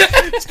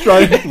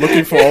 He's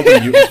looking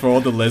for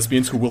all the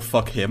lesbians who will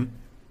fuck him.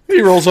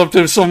 He rolls up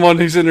to someone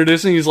he's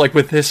introducing, he's like,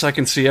 with this I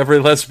can see every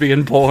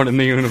lesbian porn in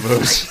the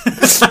universe.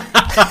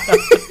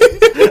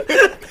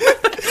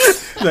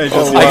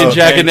 I can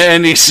jack into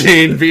any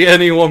scene, be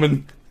any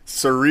woman.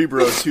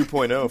 Cerebro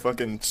 2.0,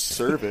 fucking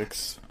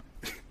cervix.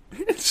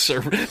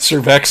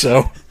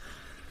 Cervexo.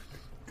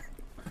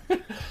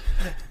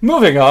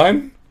 Moving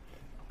on.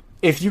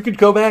 If you could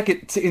go back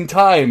in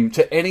time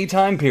to any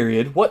time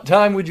period, what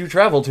time would you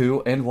travel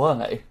to and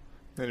why?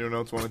 Anyone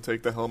else want to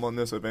take the helm on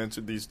this? I've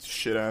answered these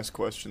shit-ass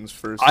questions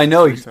first I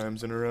know. 3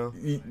 times in a row.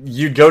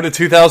 You'd go to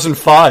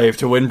 2005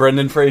 to when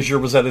Brendan Fraser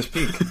was at his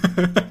peak.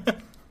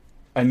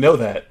 I know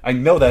that. I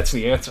know that's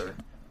the answer.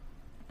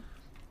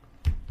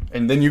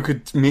 And then you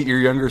could meet your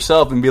younger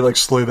self and be like,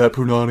 slay that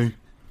punani.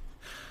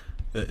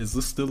 Is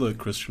this still a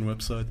Christian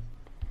website?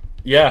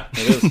 Yeah,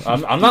 it is.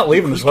 I'm not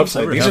leaving this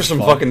website. These are some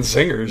fun. fucking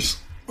zingers.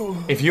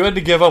 If you had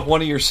to give up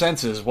one of your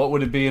senses, what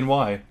would it be and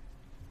why?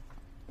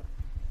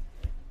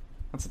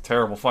 That's a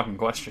terrible fucking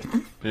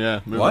question.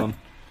 Yeah, move What? on.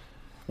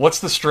 What's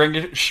the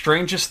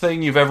strangest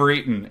thing you've ever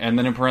eaten? And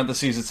then in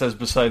parentheses it says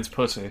besides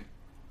pussy.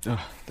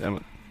 Oh, damn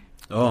it.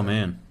 Oh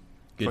man,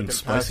 getting Fucking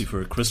spicy pass.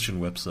 for a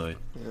Christian website.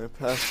 Yeah,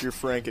 pass your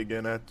Frank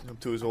again up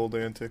to his old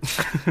antics.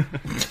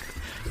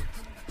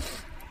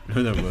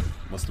 That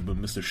must have been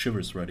Mr.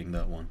 Shivers writing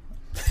that one.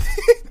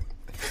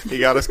 He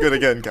got us good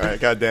again, guy.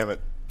 God damn it.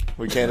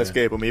 We can't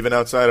escape him, even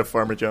outside of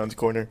Farmer John's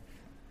corner.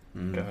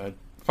 God.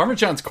 Farmer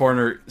John's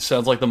Corner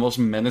sounds like the most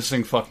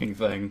menacing fucking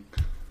thing.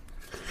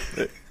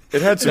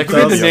 It had some That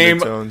could be the name.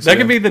 undertones, That yeah.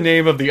 could be the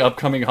name of the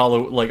upcoming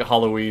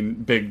Halloween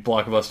big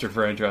blockbuster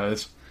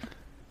franchise.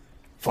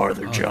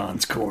 Father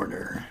John's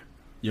Corner.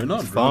 You're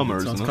not Farmer,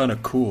 wrong. It sounds isn't it? kind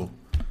of cool.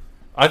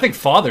 I think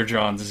Father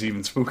John's is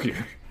even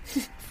spookier.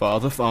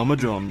 Father Farmer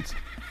John's.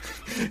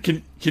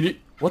 Can you?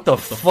 What the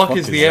fuck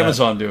is is the that?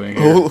 Amazon doing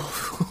here?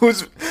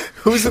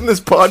 Who's in this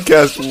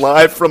podcast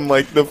live from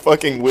like the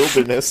fucking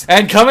wilderness?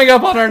 And coming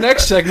up on our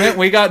next segment,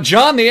 we got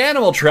John the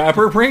Animal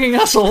Trapper bringing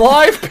us a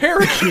live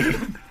parakeet.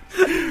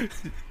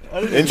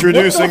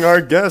 Introducing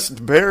our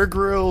guest, Bear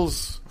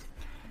Grylls.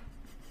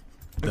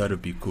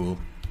 That'd be cool.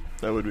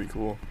 That would be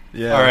cool.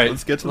 Yeah, All right,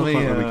 let's get to the let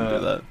point me, where we can do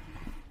that.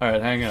 All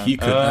right, hang on. He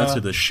could answer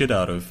the shit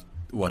out of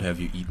what have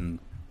you eaten.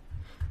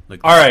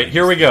 Like, all right,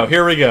 here we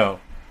go.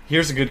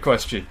 Here's a good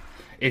question.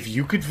 If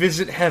you could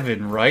visit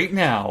heaven right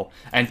now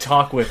and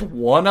talk with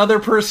one other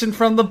person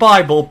from the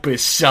Bible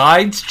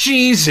besides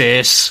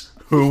Jesus,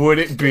 who would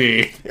it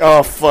be?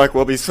 Oh, fuck.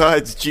 Well,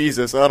 besides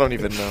Jesus, I don't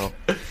even know.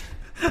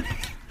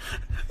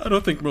 I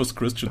don't think most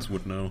Christians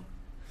would know.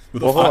 Who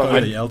the Well, fuck hold on,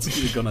 are they else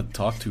are you gonna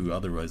talk to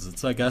otherwise?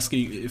 It's like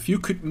asking, if you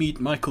could meet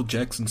Michael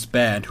Jackson's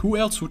band, who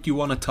else would you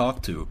want to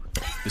talk to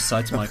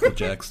besides Michael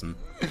Jackson?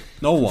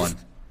 No one.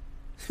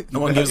 No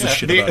one gives a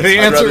shit about The it.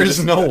 answer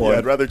is no one. Yeah,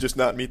 I'd rather just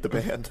not meet the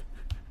band.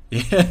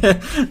 Yeah.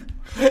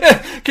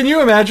 Can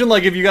you imagine,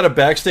 like, if you got a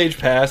backstage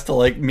pass to,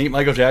 like, meet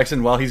Michael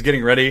Jackson while he's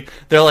getting ready?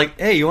 They're like,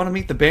 hey, you want to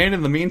meet the band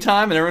in the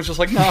meantime? And everyone's just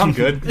like, no, I'm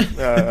good.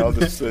 I'll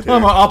just sit here.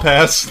 I'll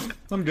pass.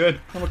 I'm good.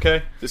 I'm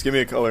okay. Just give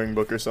me a coloring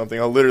book or something.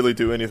 I'll literally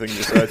do anything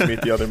besides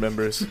meet the other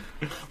members.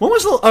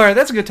 Alright,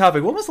 that's a good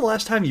topic. When was the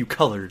last time you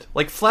colored?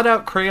 Like, flat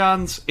out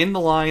crayons, in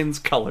the lines,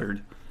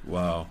 colored.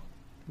 Wow.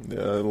 Yeah,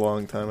 a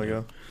long time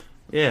ago.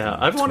 Yeah,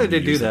 I've wanted to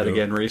 20 do years that ago.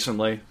 again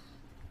recently.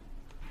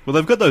 Well,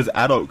 they've got those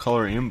adult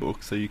coloring in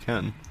books, so you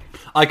can.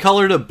 I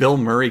colored a Bill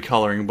Murray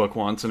coloring book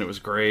once, and it was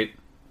great.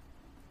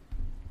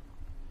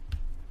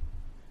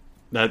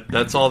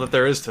 That's all that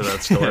there is to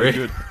that story.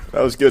 Good.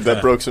 That was good.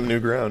 That broke some new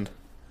ground.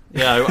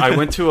 Yeah, I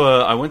went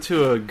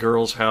to a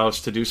girl's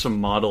house to do some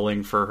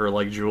modeling for her,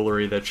 like,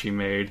 jewelry that she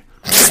made.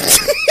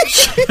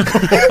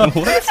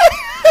 What?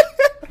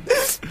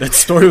 That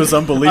story was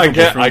unbelievable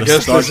from I the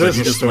guess start, this but is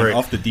you a just story. went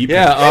off the deep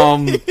Yeah,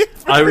 end.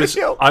 I was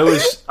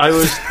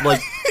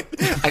like,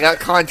 I got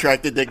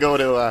contracted to go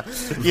to,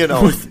 every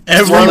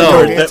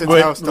word Hanson's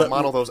that- house to wait,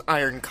 model those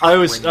iron I cock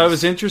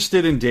was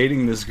interested in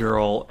dating this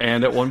girl,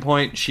 and at one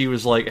point she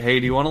was like, "Hey,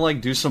 do you want to,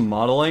 like, do some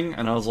modeling?"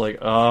 And I was like,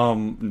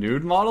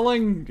 nude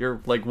modeling? You're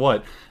like,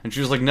 what?" And she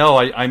was like, "No,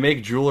 I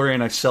make jewelry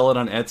and I sell it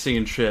on Etsy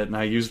and shit, and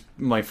I use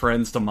my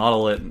friends to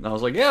model it." And I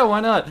was like, "Yeah,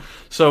 why not?"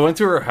 So I went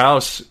to her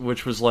house,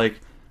 which was like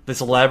this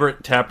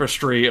elaborate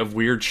tapestry of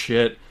weird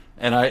shit.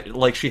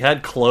 And she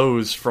had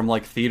clothes from,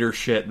 like, theater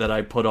shit that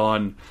I put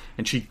on,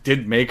 and she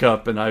did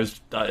makeup, and I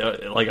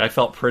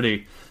felt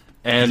pretty.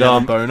 And Did you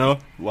have a boner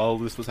while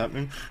this was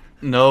happening?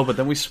 no, but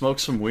then we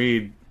smoked some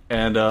weed,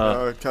 and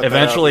cut that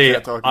eventually out. We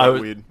can't talk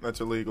about weed. That's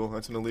illegal.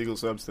 That's an illegal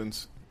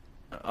substance.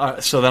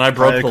 So then I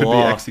broke It the could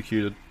law. be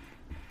executed.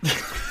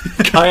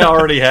 Kaya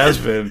already has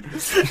been.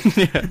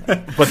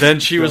 But then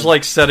she was,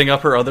 like, setting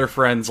up her other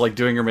friends, like,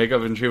 doing her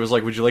makeup, and she was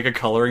like, "Would you like a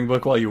coloring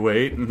book while you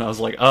wait?" And I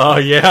was like, "Oh,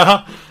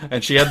 yeah."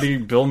 And she had the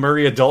Bill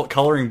Murray adult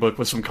coloring book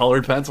with some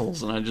colored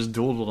pencils, and I just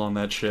doodled on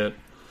that shit.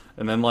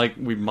 And then, like,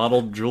 we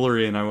modeled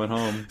jewelry, and I went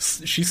home.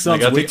 She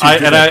sounds way too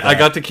good at I that.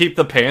 got to keep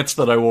the pants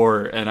that I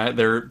wore, and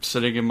they're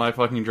sitting in my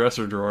fucking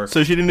dresser drawer.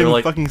 So she didn't They're even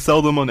like, fucking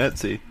sell them on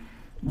Etsy.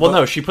 well,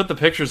 no, she put the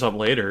pictures up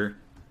later.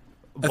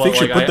 I think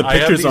she put the I have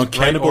pictures these on bright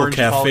Cannibal orange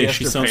Cafe.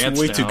 She polyester sounds pants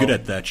way too now. good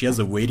at that. She has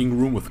a waiting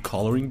room with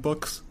coloring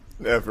books.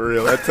 Yeah, for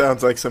real. That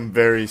sounds like some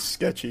very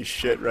sketchy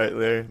shit right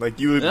there. Like,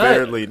 you would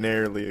barely,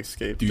 narrowly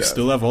escape Do you death.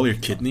 still have all your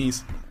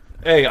kidneys?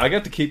 Hey, I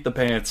got to keep the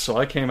pants, so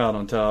I came out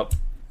on top.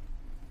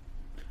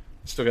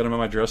 Still got them in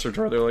my dresser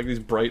drawer. They're like these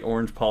bright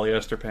orange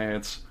polyester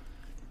pants.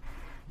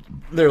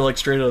 They're like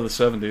straight out of the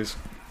 70s.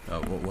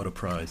 Oh, what a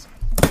prize.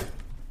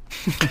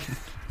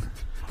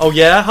 Oh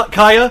yeah,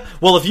 Kaya?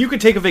 Well, if you could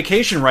take a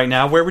vacation right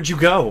now, where would you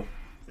go?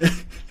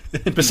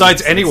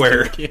 Besides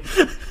anywhere.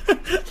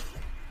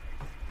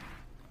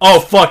 Oh,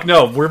 fuck,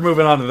 no. We're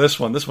moving on to this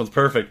one. This one's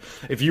perfect.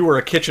 If you were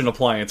a kitchen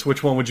appliance,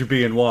 which one would you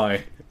be and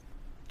why?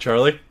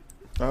 Charlie?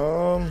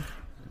 I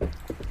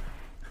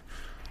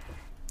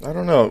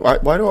don't know.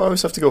 Why do I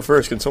always have to go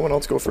first? Can someone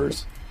else go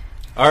first?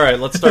 Alright,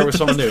 let's start with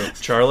someone new.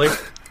 Charlie?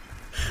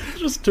 It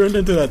just turned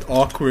into that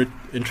awkward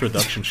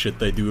introduction shit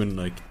they do in,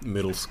 like,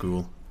 middle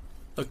school.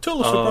 Like,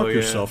 tell us about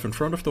yourself in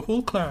front of the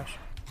whole class.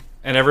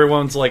 And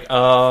everyone's like,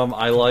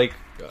 I like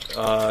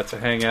to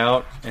hang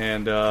out,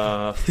 and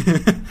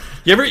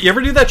you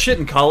ever do that shit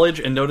in college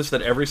and notice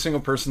that every single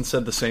person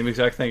said the same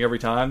exact thing every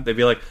time? They'd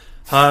be like,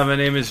 "Hi, my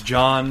name is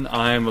John.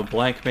 I'm a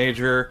blank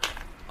major.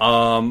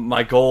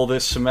 My goal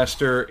this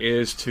semester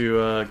is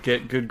to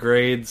get good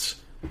grades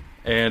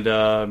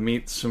and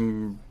meet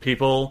some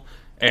people.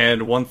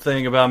 And one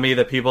thing about me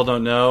that people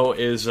don't know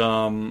is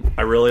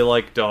I really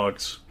like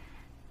dogs."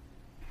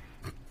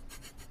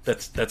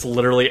 That's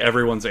literally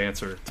everyone's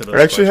answer to those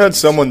I actually had questions.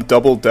 someone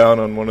double down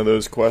on one of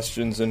those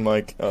questions in,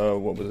 like,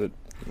 what was it?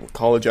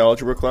 College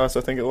algebra class,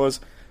 I think it was.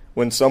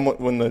 When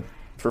the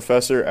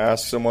professor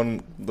asked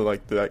someone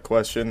that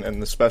question,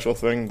 and the special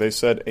thing, they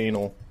said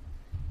anal.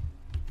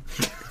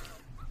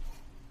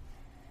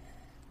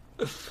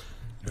 What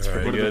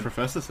did the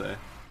professor say?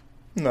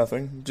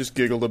 Nothing. Just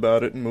giggled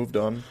about it and moved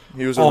on.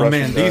 He was a Oh Russian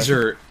man,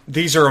 guy.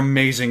 these are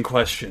amazing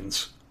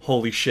questions.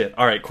 Holy shit.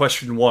 Alright,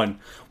 question 1.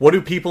 What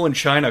do people in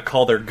China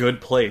call their good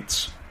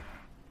plates?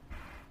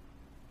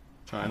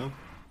 China?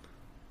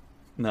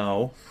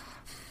 No.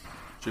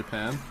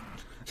 Japan?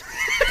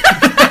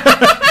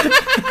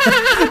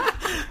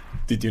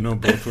 Did you know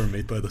both were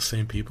made by the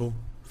same people?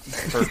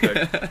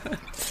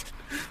 Perfect.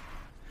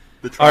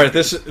 All right,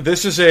 this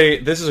is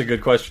a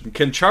good question.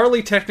 Can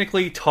Charlie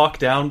technically talk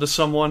down to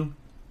someone?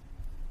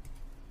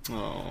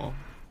 Oh,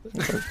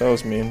 That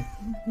was mean.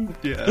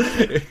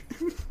 yeah.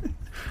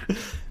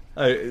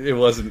 It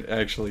wasn't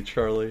actually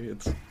Charlie.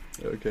 It's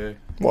okay.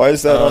 Why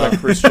is that on a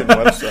Christian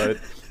website?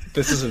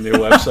 This is a new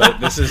website.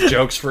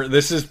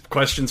 This is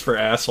questions for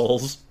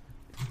assholes.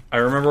 I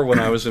remember when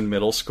I was in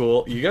middle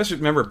school. You guys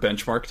remember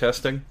benchmark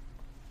testing?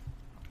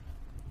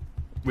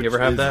 You ever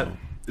have that?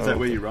 Is that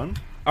where you run?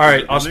 All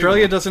right,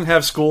 Australia doesn't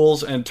have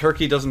schools and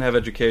Turkey doesn't have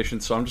education,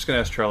 so I'm just going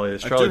to ask Charlie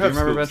this. Charlie, do you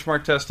remember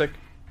benchmark testing?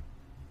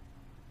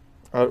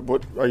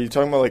 What are you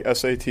talking about? Like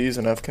SATs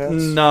and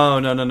FCATs?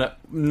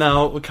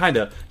 No, kind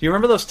of. Do you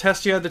remember those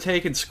tests you had to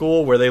take in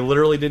school where they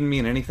literally didn't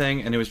mean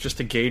anything, and it was just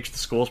to gauge the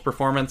school's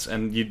performance,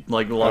 and a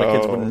lot of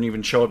kids wouldn't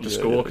even show up to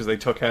school because they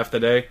took half the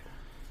day?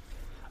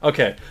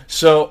 Okay,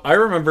 so I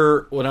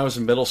remember when I was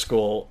in middle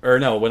school,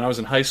 when I was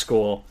in high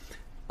school,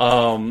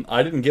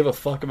 I didn't give a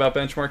fuck about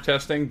benchmark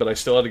testing, but I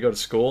still had to go to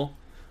school,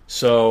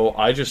 so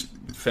I just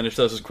finished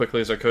those as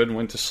quickly as I could and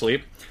went to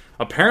sleep.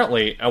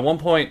 Apparently, at one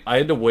point, I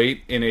had to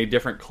wait in a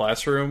different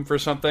classroom for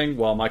something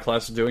while my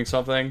class was doing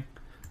something.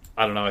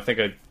 I don't know, I think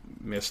I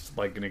missed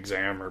like an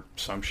exam or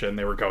some shit, and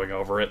they were going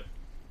over it.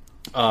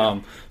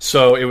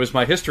 So it was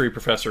my history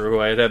professor who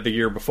I had the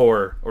year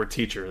before, or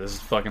teacher. This is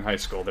fucking high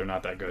school, they're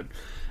not that good.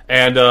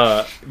 And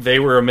they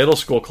were a middle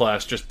school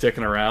class just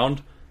dicking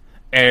around.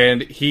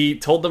 And he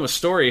told them a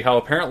story how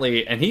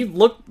apparently, and he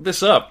looked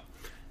this up,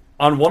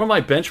 on one of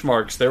my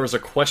benchmarks there was a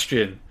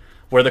question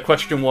where the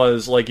question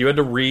was, like, you had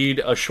to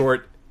read a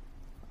short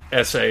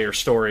essay or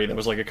story that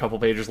was like a couple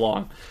pages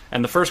long.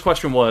 And the first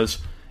question was,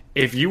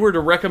 if you were to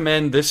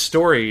recommend this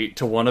story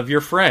to one of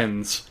your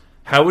friends,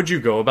 how would you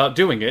go about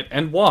doing it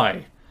and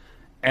why?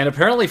 And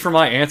apparently for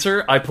my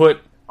answer, I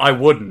put, I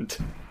wouldn't.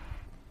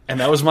 And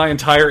that was my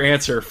entire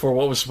answer for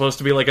what was supposed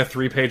to be like a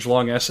 3-page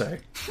long essay.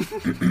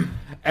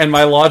 And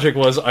my logic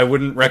was, I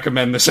wouldn't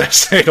recommend this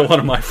essay to one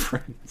of my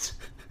friends.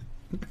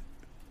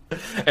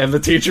 And the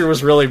teacher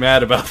was really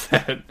mad about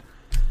that.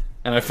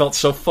 And I felt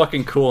so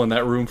fucking cool in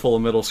that room full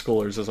of middle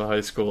schoolers as a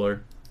high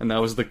schooler. And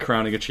that was the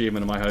crowning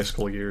achievement of my high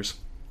school years.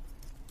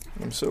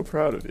 I'm so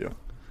proud of you.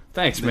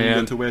 Thanks, Then man.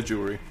 you get to wear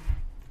jewelry.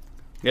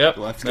 Yep,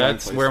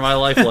 that's where my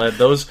life led.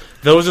 Those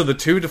are the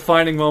two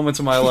defining moments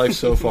of my life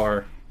so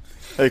far.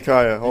 Hey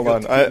Kaya, hold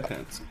on. I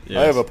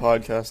Yes. have a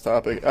podcast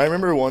topic. I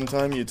remember one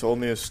time you told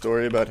me a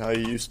story about how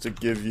you used to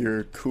give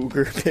your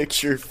cougar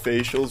picture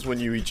facials when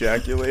you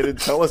ejaculated.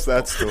 Tell us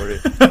that story.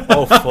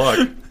 Oh,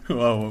 fuck.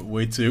 Wow,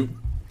 way to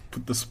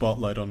put the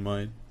spotlight on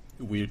my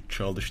weird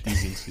childish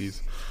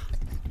deviancies.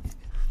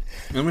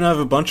 I'm gonna have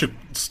a bunch of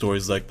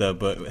stories like that,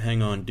 but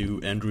hang on,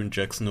 do Andrew and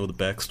Jackson know the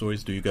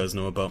backstories? Do you guys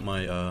know about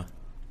my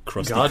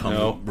crusty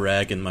cum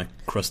rag and my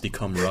crusty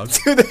cum rug?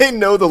 Do they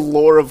know the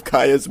lore of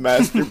Kaya's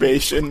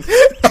masturbation?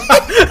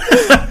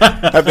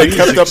 Have they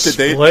kept up to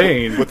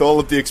date with all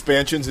of the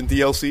expansions and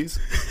DLCs?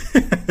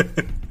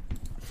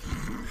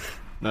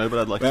 No, but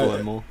I'd like to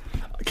learn more.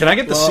 Can I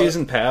get the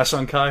season pass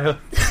on Kaya?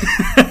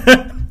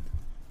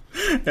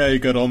 Yeah, you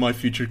got all my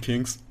future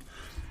kinks.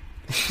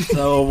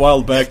 So a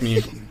while back, me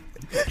and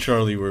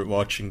Charlie were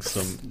watching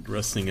some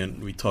wrestling,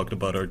 and we talked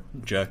about our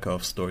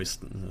jack-off stories,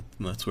 and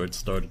that's where it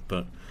started.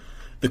 But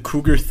the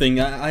cougar thing,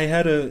 I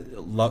had a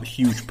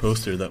huge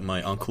poster that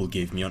my uncle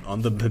gave me.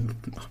 On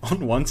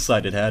one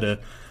side, it had a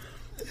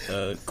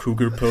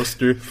cougar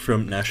poster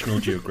from National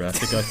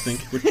Geographic, I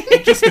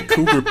think, just a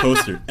cougar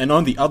poster. And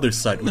on the other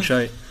side, which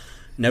I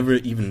never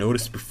even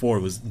noticed before,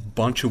 was a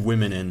bunch of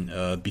women in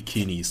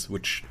bikinis,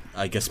 which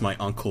I guess my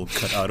uncle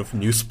cut out of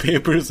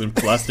newspapers and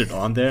plastered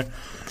on there.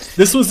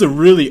 This was a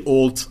really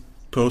old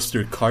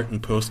poster, carton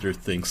poster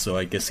thing, so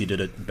I guess he did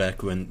it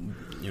back when,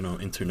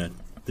 internet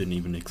didn't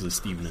even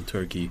exist, even in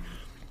Turkey.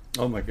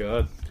 Oh my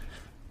god.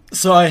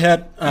 So I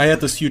had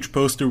this huge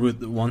poster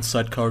with one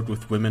side covered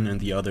with women, and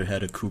the other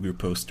had a cougar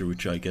poster,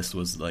 which I guess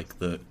was like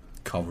the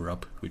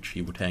cover-up, which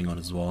he would hang on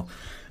his wall.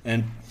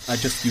 And I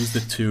just used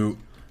it to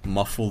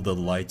muffle the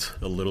light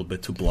a little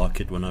bit to block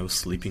it when I was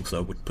sleeping, so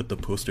I would put the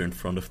poster in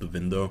front of the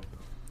window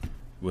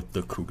with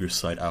the cougar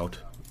side out.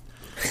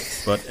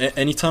 But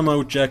anytime I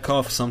would jack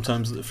off,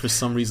 sometimes for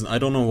some reason, I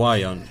don't know why,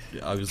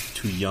 I was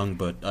too young,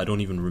 but I don't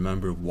even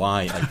remember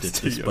why I did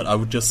this, but I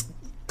would just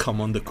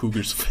come on the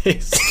cougar's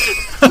face.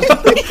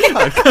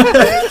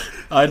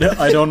 I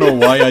don't know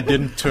why I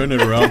didn't turn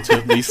it around to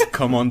at least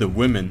come on the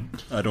women.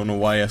 I don't know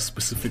why I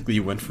specifically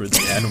went for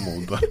the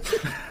animal, but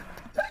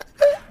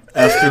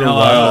after a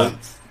while...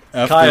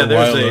 Kaya,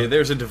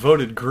 there's a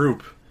devoted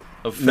group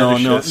of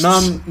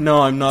fetishists.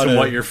 No, I'm not. To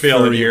what you're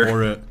feeling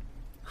here,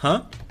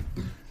 huh?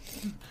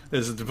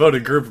 There's a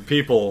devoted group of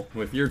people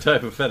with your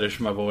type of fetish,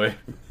 my boy.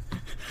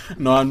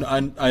 No,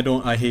 I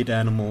don't. I hate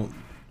animal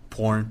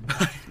porn.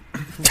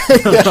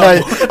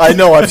 I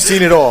know. I've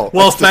seen it all.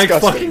 Well, thank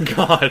fucking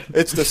God.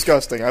 It's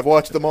disgusting. I've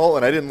watched them all,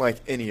 and I didn't like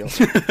any of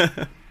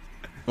them.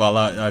 Well,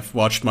 I've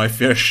watched my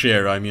fair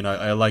share. I mean,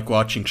 I like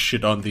watching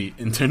shit on the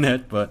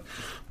internet, but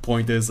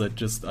point is that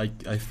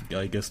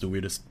I guess the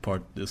weirdest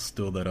part is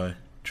still that I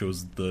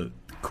chose the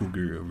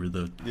cougar over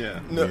the... Yeah.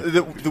 No,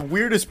 the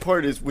weirdest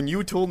part is when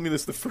you told me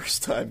this the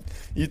first time,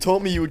 you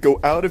told me you would go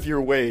out of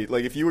your way,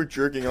 like if you were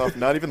jerking off,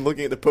 not even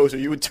looking at the poster,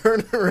 you would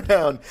turn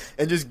around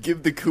and just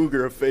give the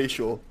cougar a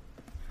facial.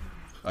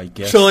 I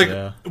guess, So, like,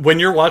 yeah. when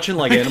you're watching,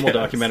 like, animal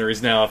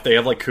documentaries now, if they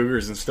have, like,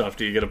 cougars and stuff,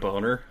 do you get a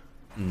boner?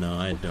 No,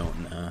 I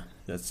don't, nah.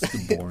 That's too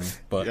boring.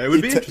 But Yeah, it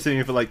would be interesting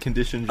if it like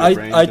conditions your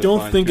brain. I to don't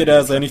find think it cougars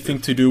has attractive.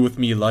 anything to do with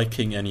me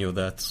liking any of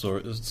that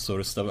sort of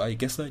stuff. I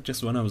guess that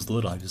just when I was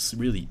little,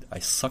 I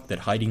sucked at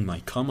hiding my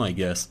cum, I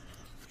guess.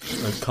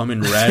 I'd come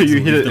in rags. So you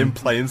and hid leave it them in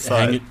plain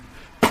sight.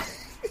 hanging-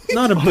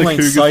 Not in On a plain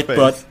cougar's sight, face.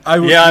 but I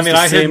was Yeah, I used mean,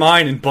 to I say- hid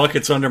mine in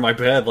buckets under my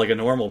bed like a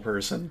normal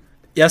person.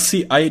 Yeah,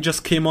 see, I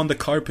just came on the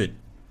carpet.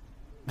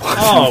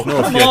 Oh, No,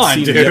 if come you had on,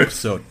 seen the dude.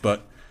 episode,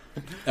 but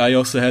I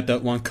also had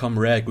that one cum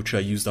rag which I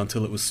used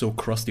until it was so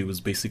crusty it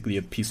was basically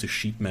a piece of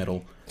sheet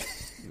metal,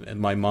 and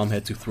my mom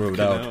had to throw it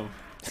out. No.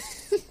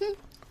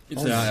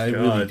 I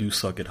really God. do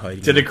suck at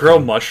hiding. Did my it grow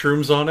cum.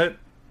 mushrooms on it?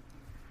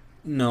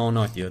 No,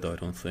 not yet. I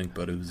don't think.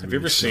 But it was. Have you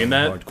ever seen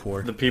that?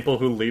 Hardcore. The people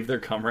who leave their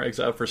cum rags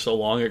out for so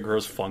long it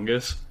grows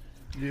fungus?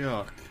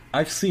 Yeah.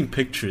 I've seen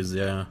pictures.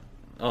 Yeah.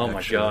 Oh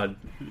Actually. my god.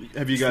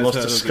 Have you It's the guys most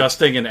heard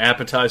disgusting and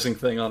appetizing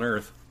thing on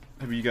earth.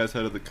 Have you guys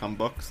heard of the cum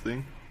box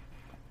thing?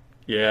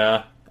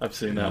 Yeah, I've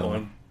seen that No.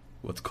 one.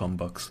 What's cum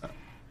bucks?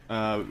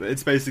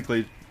 It's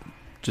basically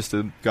just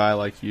a guy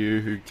like you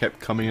who kept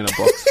coming in a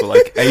box for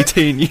like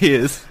 18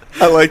 years.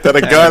 I like that.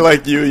 A guy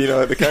like you,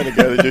 the kind of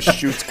guy that just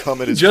shoots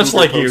cum at his Just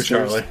cougar like you, posters.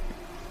 Charlie.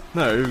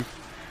 No.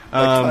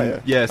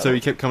 Kaya. Yeah, so Oh. he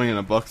kept coming in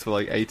a box for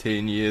like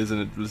 18 years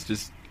and it was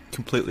just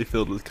completely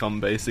filled with cum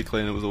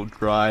basically and it was all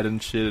dried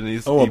and shit and he A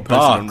posted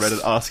on box.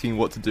 Reddit asking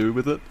what to do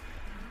with it.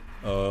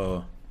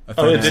 Oh. I Oh,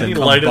 thought you didn't said he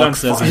cum light it on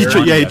bucks as fire? in He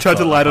money. Yeah, he I tried to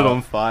thought, light it oh.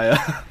 on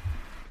fire.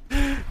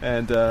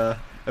 And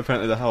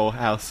apparently the whole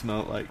house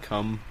smelled like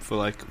cum for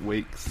like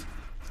weeks.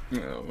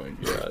 Oh my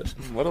god.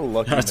 What a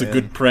lucky That's a man.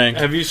 good prank.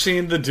 Have you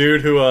seen the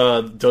dude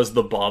who does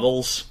the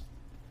bottles?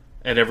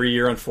 And every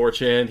year on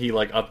 4chan he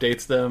like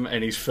updates them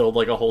and he's filled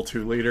like a whole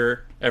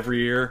 2-liter every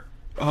year.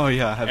 Oh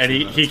yeah, I have And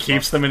seen he that.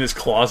 keeps them in his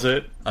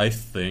closet. I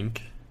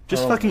think.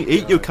 Just Oh fucking my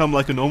eat your God. cum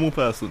like a normal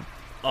person.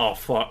 Oh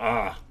fuck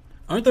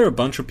Aren't there a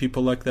bunch of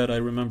people like that? I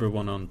remember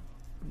one on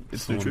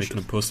It's someone making a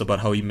nutritious. post about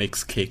how he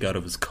makes cake out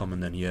of his cum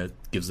and then he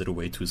gives it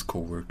away to his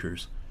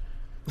coworkers.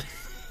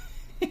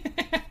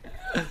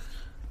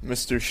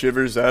 Mr.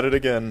 Shivers at it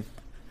again.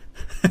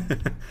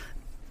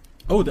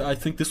 Oh, I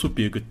think this would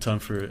be a good time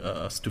for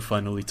us to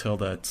finally tell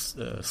that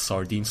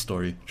sardine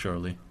story,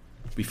 Charlie.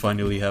 We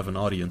finally have an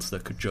audience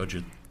that could judge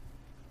it.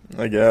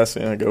 I guess,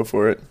 yeah, go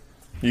for it.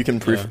 You can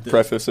Yeah,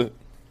 preface it.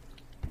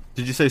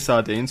 Did you say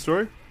sardine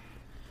story?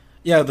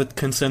 Yeah, the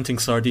consenting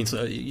sardines.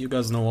 You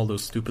guys know all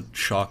those stupid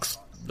shocks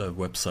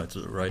websites,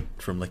 right?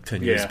 From like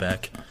 10 years Yeah.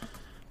 back.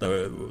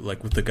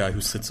 Like with the guy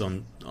who sits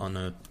on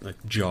a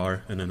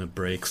jar and then it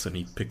breaks and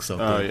he picks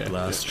out Oh, the yeah,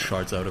 glass yeah.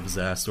 shards out of his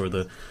ass. Or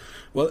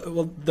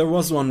well, there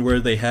was one where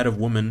they had a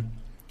woman.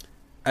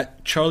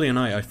 Charlie and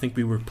I think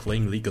we were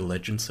playing League of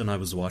Legends and I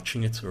was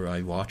watching it, or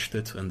I watched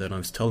it, and then I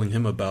was telling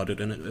him about it,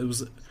 and it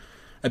was...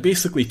 I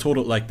basically told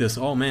it like this: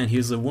 oh man,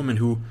 here's a woman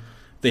who...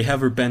 They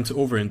have her bent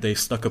over and they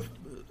stuck a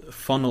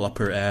funnel up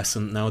her ass,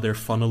 and now they're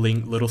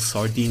funneling little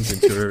sardines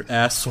into her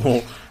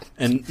asshole,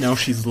 and now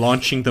she's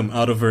launching them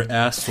out of her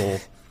asshole.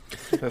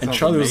 That And sounds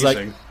Charlie was like,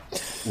 amazing.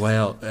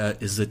 well,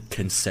 is it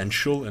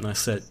consensual? And I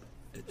said,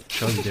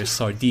 Charlie, they're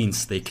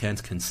sardines, they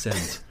can't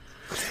consent.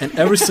 And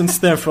ever since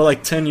then, for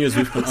like 10 years,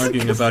 we've been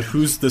arguing about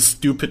who's the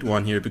stupid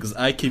one here, because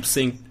I keep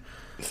saying...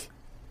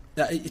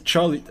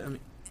 Charlie, I mean,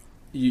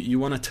 you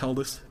want to tell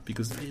this?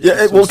 Because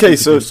Yeah, it's so okay, stupid,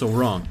 so- you're so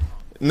wrong.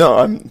 No,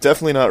 I'm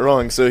definitely not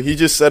wrong. So he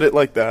just said it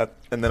like that,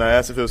 and then I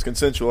asked if it was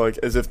consensual, like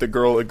as if the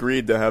girl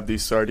agreed to have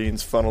these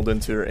sardines funneled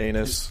into her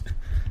anus.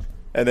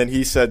 And then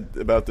he said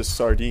about the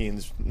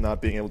sardines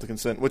not being able to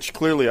consent, which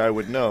clearly I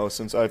would know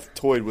since I've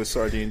toyed with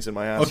sardines in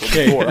my asshole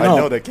Okay, before. I no.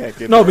 know they can't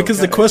give No, me because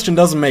the okay. question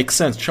doesn't make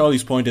sense.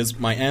 Charlie's point is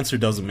my answer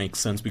doesn't make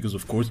sense because,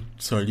 of course,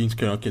 sardines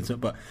cannot consent.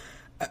 But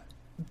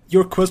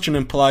your question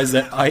implies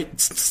that I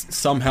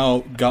somehow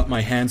got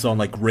my hands on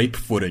like rape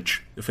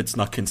footage if it's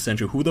not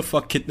consensual. Who the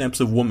fuck kidnaps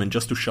a woman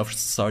just to shove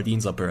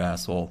sardines up her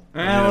asshole?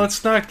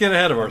 Let's not get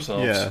ahead of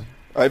ourselves. Yeah.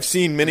 I've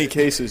seen many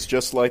cases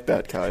just like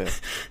that, Kaya.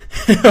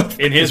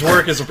 In his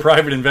work as a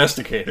private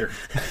investigator.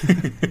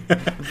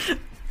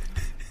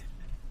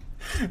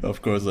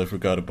 Of course, I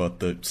forgot about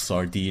the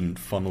sardine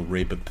funnel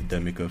rape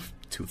epidemic of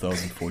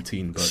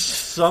 2014. But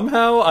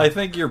Somehow, I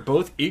think you're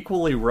both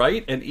equally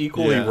right and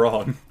equally Yeah.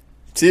 wrong.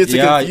 See, it's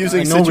yeah, a confusing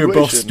I know situation. we're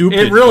both stupid.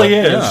 It really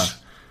but is.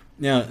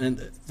 Yeah,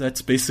 and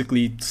that's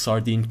basically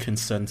sardine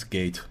consent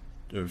gate.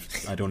 Or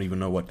I don't even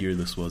know what year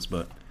this was,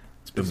 but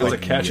it's been That's a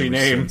bugging me catchy ever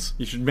name. since.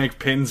 You should make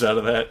pins out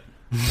of that.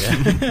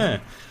 Yeah.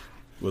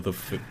 With a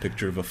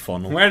picture of a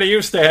funnel. Where do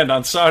you stand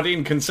on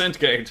Sardine Consent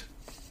Gate?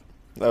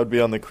 That would be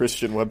on the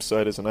Christian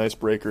website as an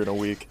icebreaker in a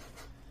week.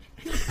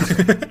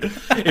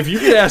 If you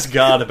could ask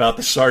God about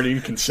the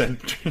Sardine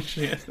Consent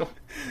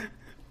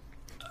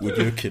Would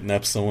you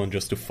kidnap someone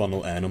just to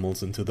funnel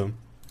animals into them?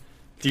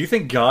 Do you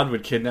think God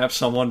would kidnap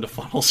someone to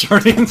funnel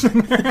sardines in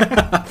there?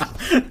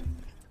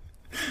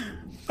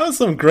 That was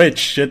some great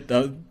shit.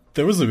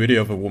 There was a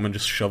video of a woman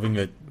just shoving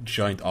a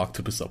giant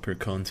octopus up her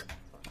cunt.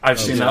 I've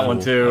seen that one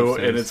too, I've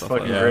seen and it's stuff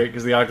fucking like that. great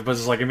because the octopus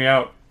is like, "Get me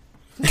out."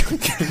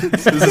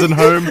 This isn't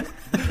home.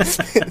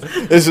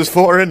 This is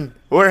foreign.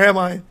 Where am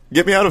I?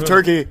 Get me out of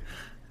Turkey.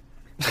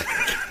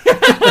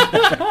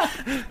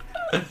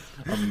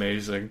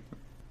 Amazing.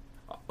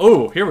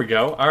 Oh, here we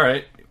go. All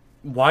right.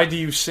 Why do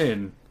you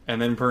sin?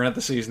 And then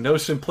parentheses, no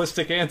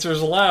simplistic answers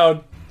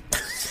allowed.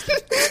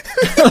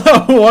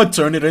 What?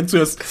 Turn it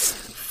into a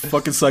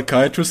fucking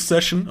psychiatrist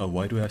session? Oh,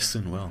 why do I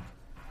sin? Well,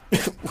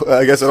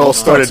 I guess it all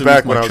started to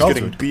back my when I was getting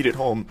childhood. beat at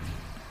home.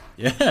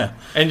 yeah.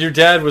 And your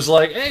dad was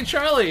like, "Hey,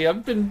 Charlie,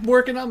 I've been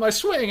working on my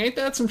swing. Ain't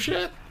that some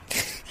shit?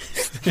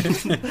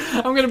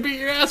 I'm gonna beat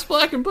your ass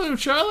black and blue,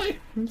 Charlie.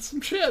 It's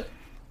some shit."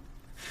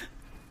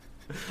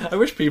 I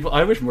wish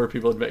more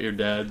people had met your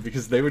dad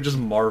because they would just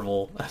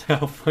marvel at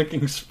how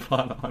fucking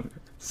spot on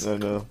it is. I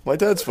know. My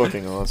dad's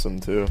fucking awesome,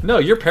 too. No,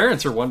 your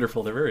parents are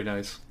wonderful. They're very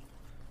nice.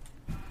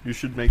 You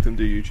should make them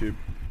do YouTube.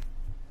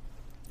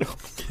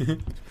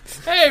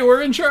 Hey,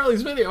 we're in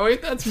Charlie's video.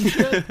 Ain't that some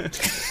shit?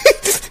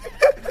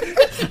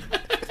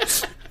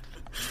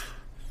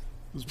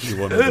 Let's be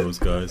one of those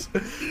guys.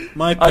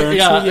 My parents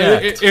Yeah,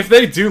 react. if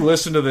they do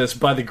listen to this,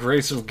 by the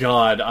grace of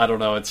God, I don't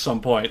know, at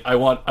some point, I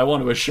want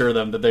to assure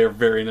them that they are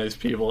very nice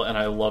people, and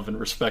I love and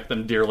respect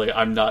them dearly.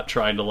 I'm not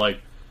trying to,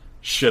 like,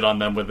 shit on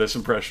them with this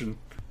impression.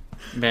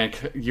 Man,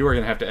 you are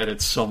going to have to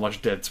edit so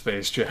much dead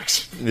space,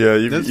 Jackson. Yeah,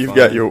 That's you've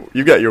fine.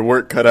 got your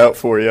work cut out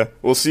for you.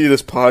 We'll see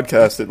this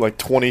podcast at like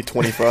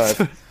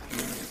 2025.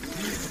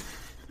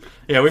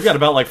 Yeah, we've got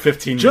about, like,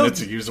 15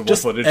 minutes of usable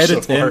just footage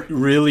edit so far. in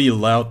really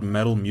loud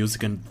metal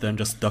music and then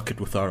just duck it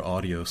with our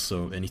audio,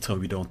 so anytime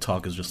we don't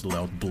talk it's just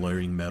loud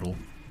blaring metal.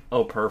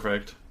 Oh,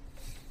 perfect.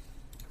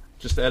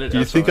 Just edit Do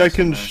you think I SOS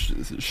can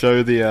in there.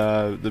 show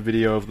the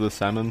video of the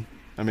salmon?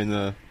 I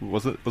mean,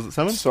 was it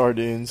salmon?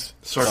 Sardines.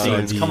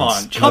 Sardines. Come on.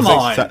 Sardines. Come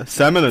I think on.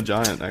 salmon are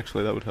giant.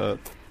 Actually, that would hurt.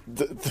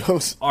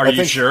 Those. Are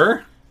you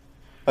sure?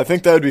 I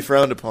think that would be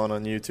frowned upon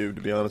on YouTube.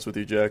 To be honest with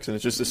you, Jackson,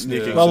 it's just a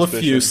sneaking. Well, if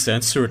suspicion. you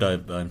censored,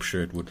 I'm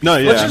sure it would. No,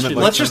 yeah. Let's I just- meant,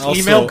 let's just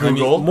Also, email I mean,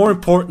 Google. more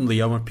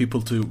importantly, I want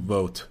people to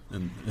vote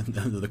in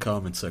the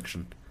comment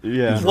section.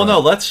 yeah. Well, no,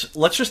 let's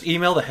just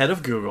email the head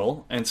of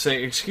Google and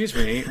say, "Excuse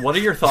me, what are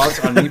your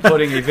thoughts on me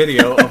putting a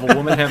video of a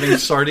woman having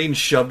sardines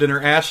shoved in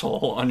her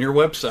asshole on your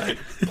website?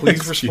 Please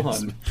Excuse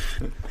respond."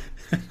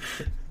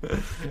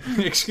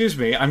 Excuse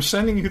me, I'm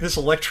sending you this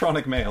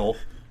electronic mail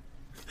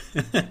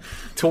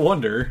to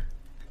wonder.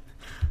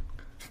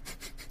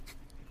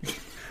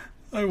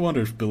 I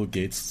wonder if Bill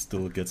Gates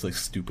still gets like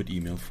stupid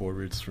email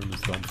forwards from his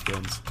dumb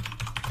friends.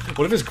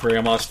 What if his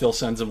grandma still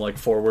sends him like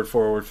forward?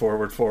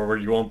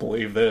 You won't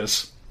believe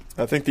this.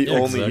 I think the Yeah,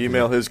 only exactly.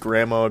 email his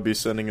grandma would be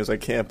sending is, "I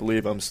can't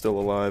believe I'm still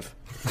alive."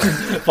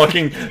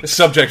 Fucking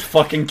subject,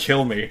 fucking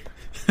kill me.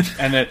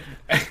 And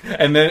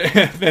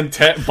then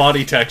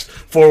body text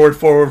forward.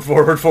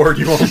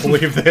 You won't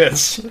believe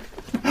this.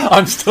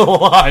 I'm still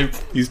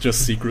alive. He's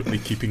just secretly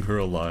keeping her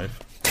alive.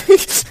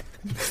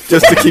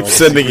 Just to keep All the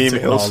sending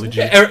secret emails.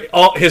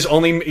 technology. His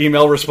only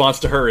email response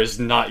to her is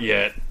 "not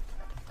yet."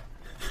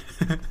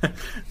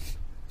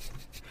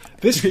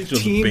 This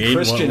Just teen Bane,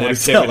 Christian what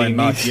is hell, activity I'm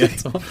not needs...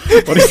 yet.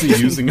 What is he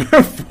using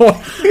her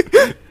for?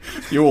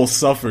 You will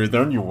suffer,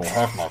 then you will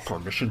have my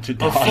permission to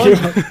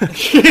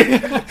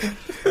die.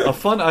 A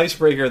fun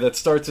icebreaker that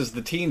starts as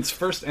the teens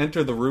first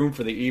enter the room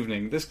for the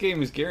evening. This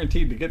game is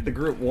guaranteed to get the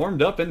group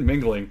warmed up and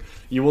mingling.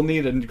 You will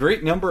need a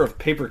great number of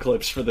paper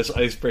clips for this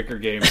icebreaker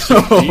game,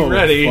 so be Oh,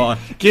 ready. fun.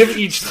 Give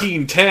each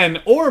team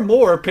 10 or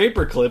more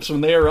paper clips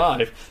when they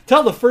arrive.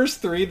 Tell the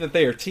first 3 that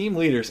they are team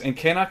leaders and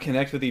cannot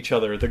connect with each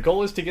other. The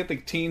goal is to get the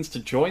teens to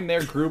join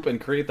their group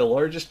and create the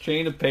largest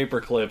chain of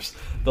paper clips.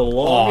 The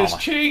longest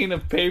chain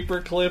of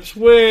paper clips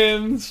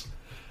wins.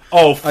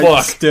 Oh, fuck. I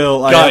have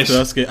Guys. to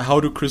ask it, how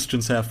do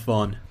Christians have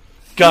fun?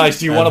 Guys,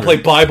 do you want to Ever. play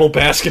Bible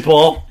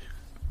basketball?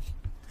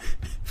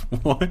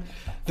 What?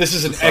 This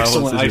is an Silence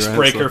excellent is your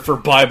icebreaker answer. for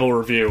Bible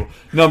review.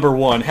 Number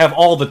 1, have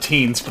all the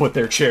teens put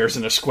their chairs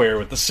in a square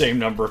with the same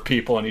number of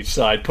people on each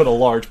side. Put a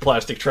large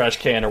plastic trash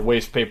can or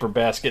waste paper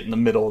basket in the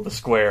middle of the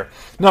square.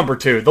 Number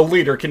 2, the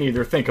leader can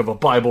either think of a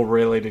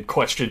Bible-related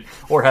question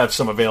or have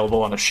some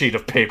available on a sheet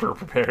of paper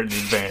prepared in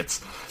advance.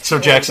 So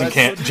Jackson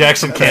can't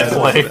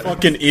play.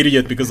 Fucking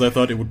idiot, because I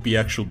thought it would be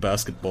actual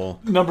basketball.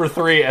 Number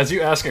 3, as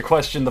you ask a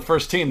question, the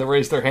first team that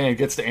raised their hand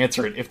gets to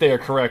answer it. If they are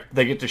correct,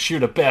 they get to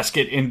shoot a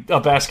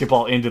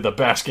basketball into the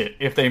basket.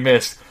 If they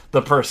miss,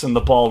 the person the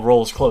ball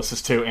rolls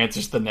closest to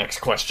answers the next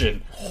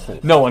question.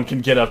 No one can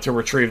get up to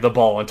retrieve the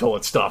ball until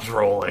it stops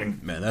rolling.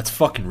 Man, that's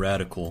fucking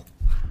radical.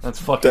 That's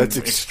fucking That's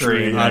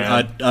extreme. extreme.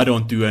 Man. I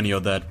don't do any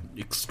of that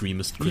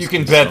extremist You Christian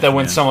can bet stuff, that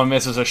when man. someone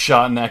misses a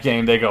shot in that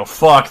game, they go,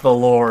 "Fuck the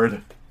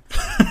Lord."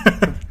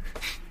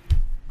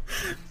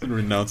 He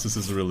renounces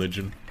his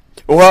religion.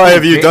 Why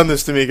have you done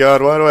this to me,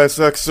 God? Why do I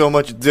suck so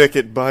much dick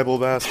at Bible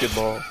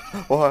basketball?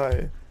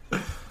 Why?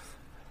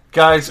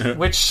 Guys,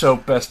 which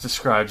soap best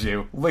describes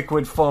you?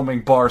 Liquid,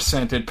 foaming,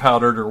 bar-scented,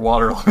 powdered, or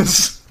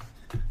waterless?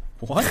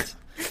 What?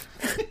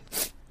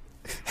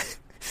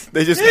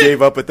 They just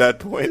gave up at that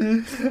point.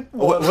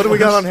 What do we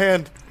got on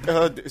hand?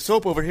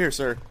 Soap over here,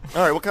 sir.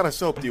 All right, what kind of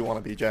soap do you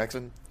want to be,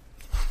 Jackson?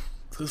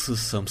 This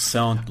is some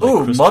sound. Like Ooh,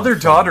 Christmas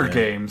mother-daughter film,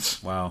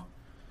 games. Wow.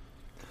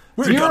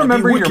 Do you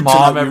remember your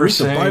mom ever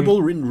saying... the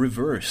Bible in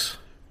reverse.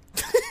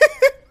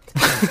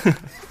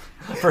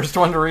 First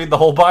one to read the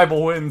whole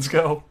Bible wins,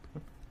 go.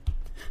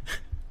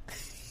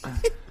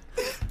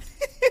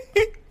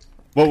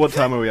 What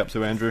time are we up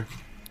to, Andrew?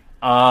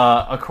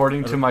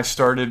 According to my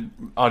started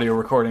audio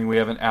recording, we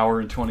have an hour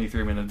and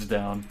 23 minutes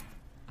down.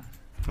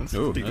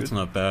 That's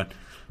not bad.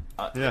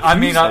 Yeah. I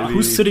mean,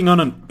 Who's sitting on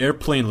an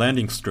airplane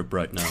landing strip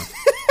right now?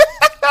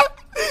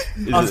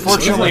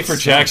 Unfortunately for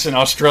Jackson,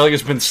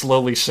 Australia's been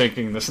slowly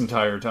sinking this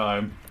entire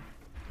time.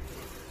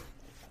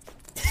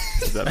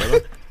 Is that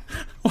better?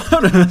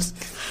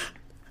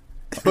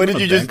 What did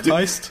you just do?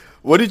 Heist?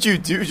 What did you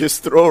do?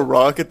 Just throw a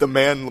rock at the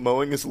man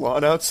mowing his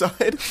lawn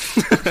outside?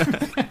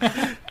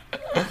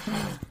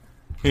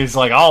 He's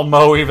like, I'll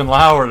mow even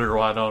louder,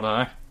 why don't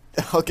I?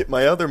 I'll get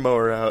my other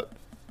mower out.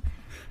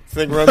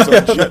 Thing runs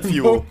on jet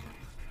fuel.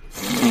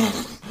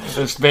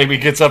 This baby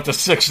gets up to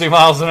 60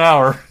 miles an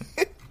hour.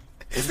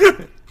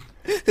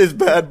 His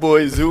bad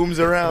boy zooms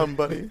around,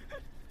 buddy.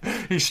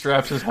 He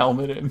straps his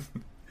helmet in.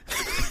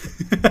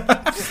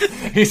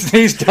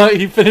 He's done.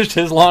 He finished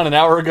his lawn an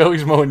hour ago.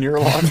 He's mowing your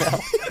lawn now.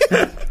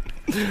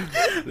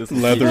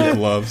 Leather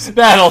gloves.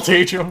 That'll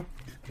teach him.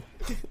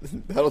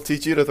 That'll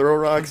teach you to throw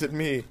rocks at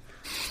me.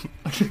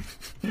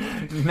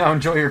 Now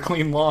enjoy your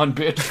clean lawn,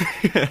 bitch.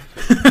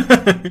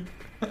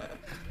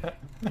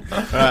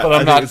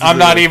 But I'm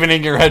not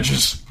evening your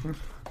hedges. I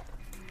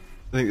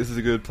think this is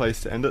a good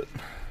place to end it.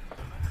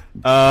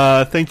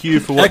 Thank you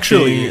for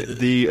watching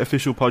the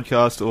official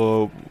podcast,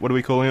 or what are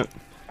we calling it?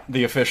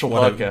 The official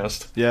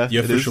podcast. Yeah, The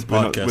official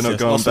podcast. We're not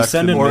going also back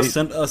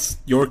send us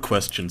your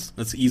questions.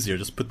 That's easier.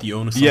 Just put the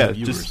onus on the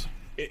viewers.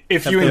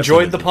 If you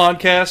enjoyed the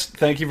podcast,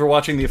 thank you for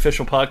watching the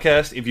official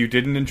podcast. If you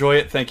didn't enjoy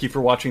it, thank you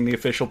for watching the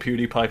official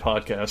PewDiePie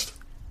podcast.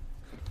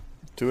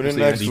 Tune in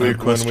next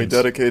week when we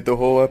dedicate the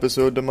whole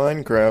episode to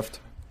Minecraft.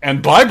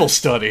 And Bible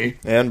study.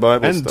 And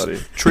Bible study.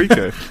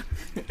 Trico.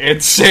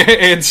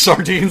 and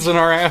sardines in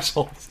our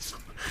assholes.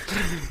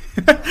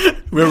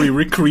 Where we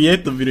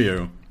recreate the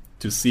video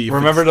to see if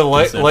Remember to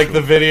like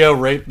the video,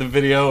 rate the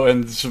video,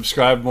 and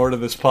subscribe more to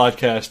this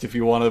podcast if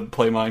you want to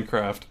play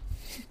Minecraft.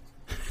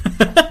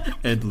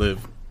 And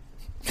live.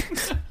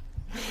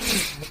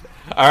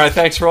 Alright,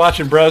 thanks for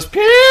watching, bros.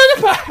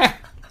 PewDiePie!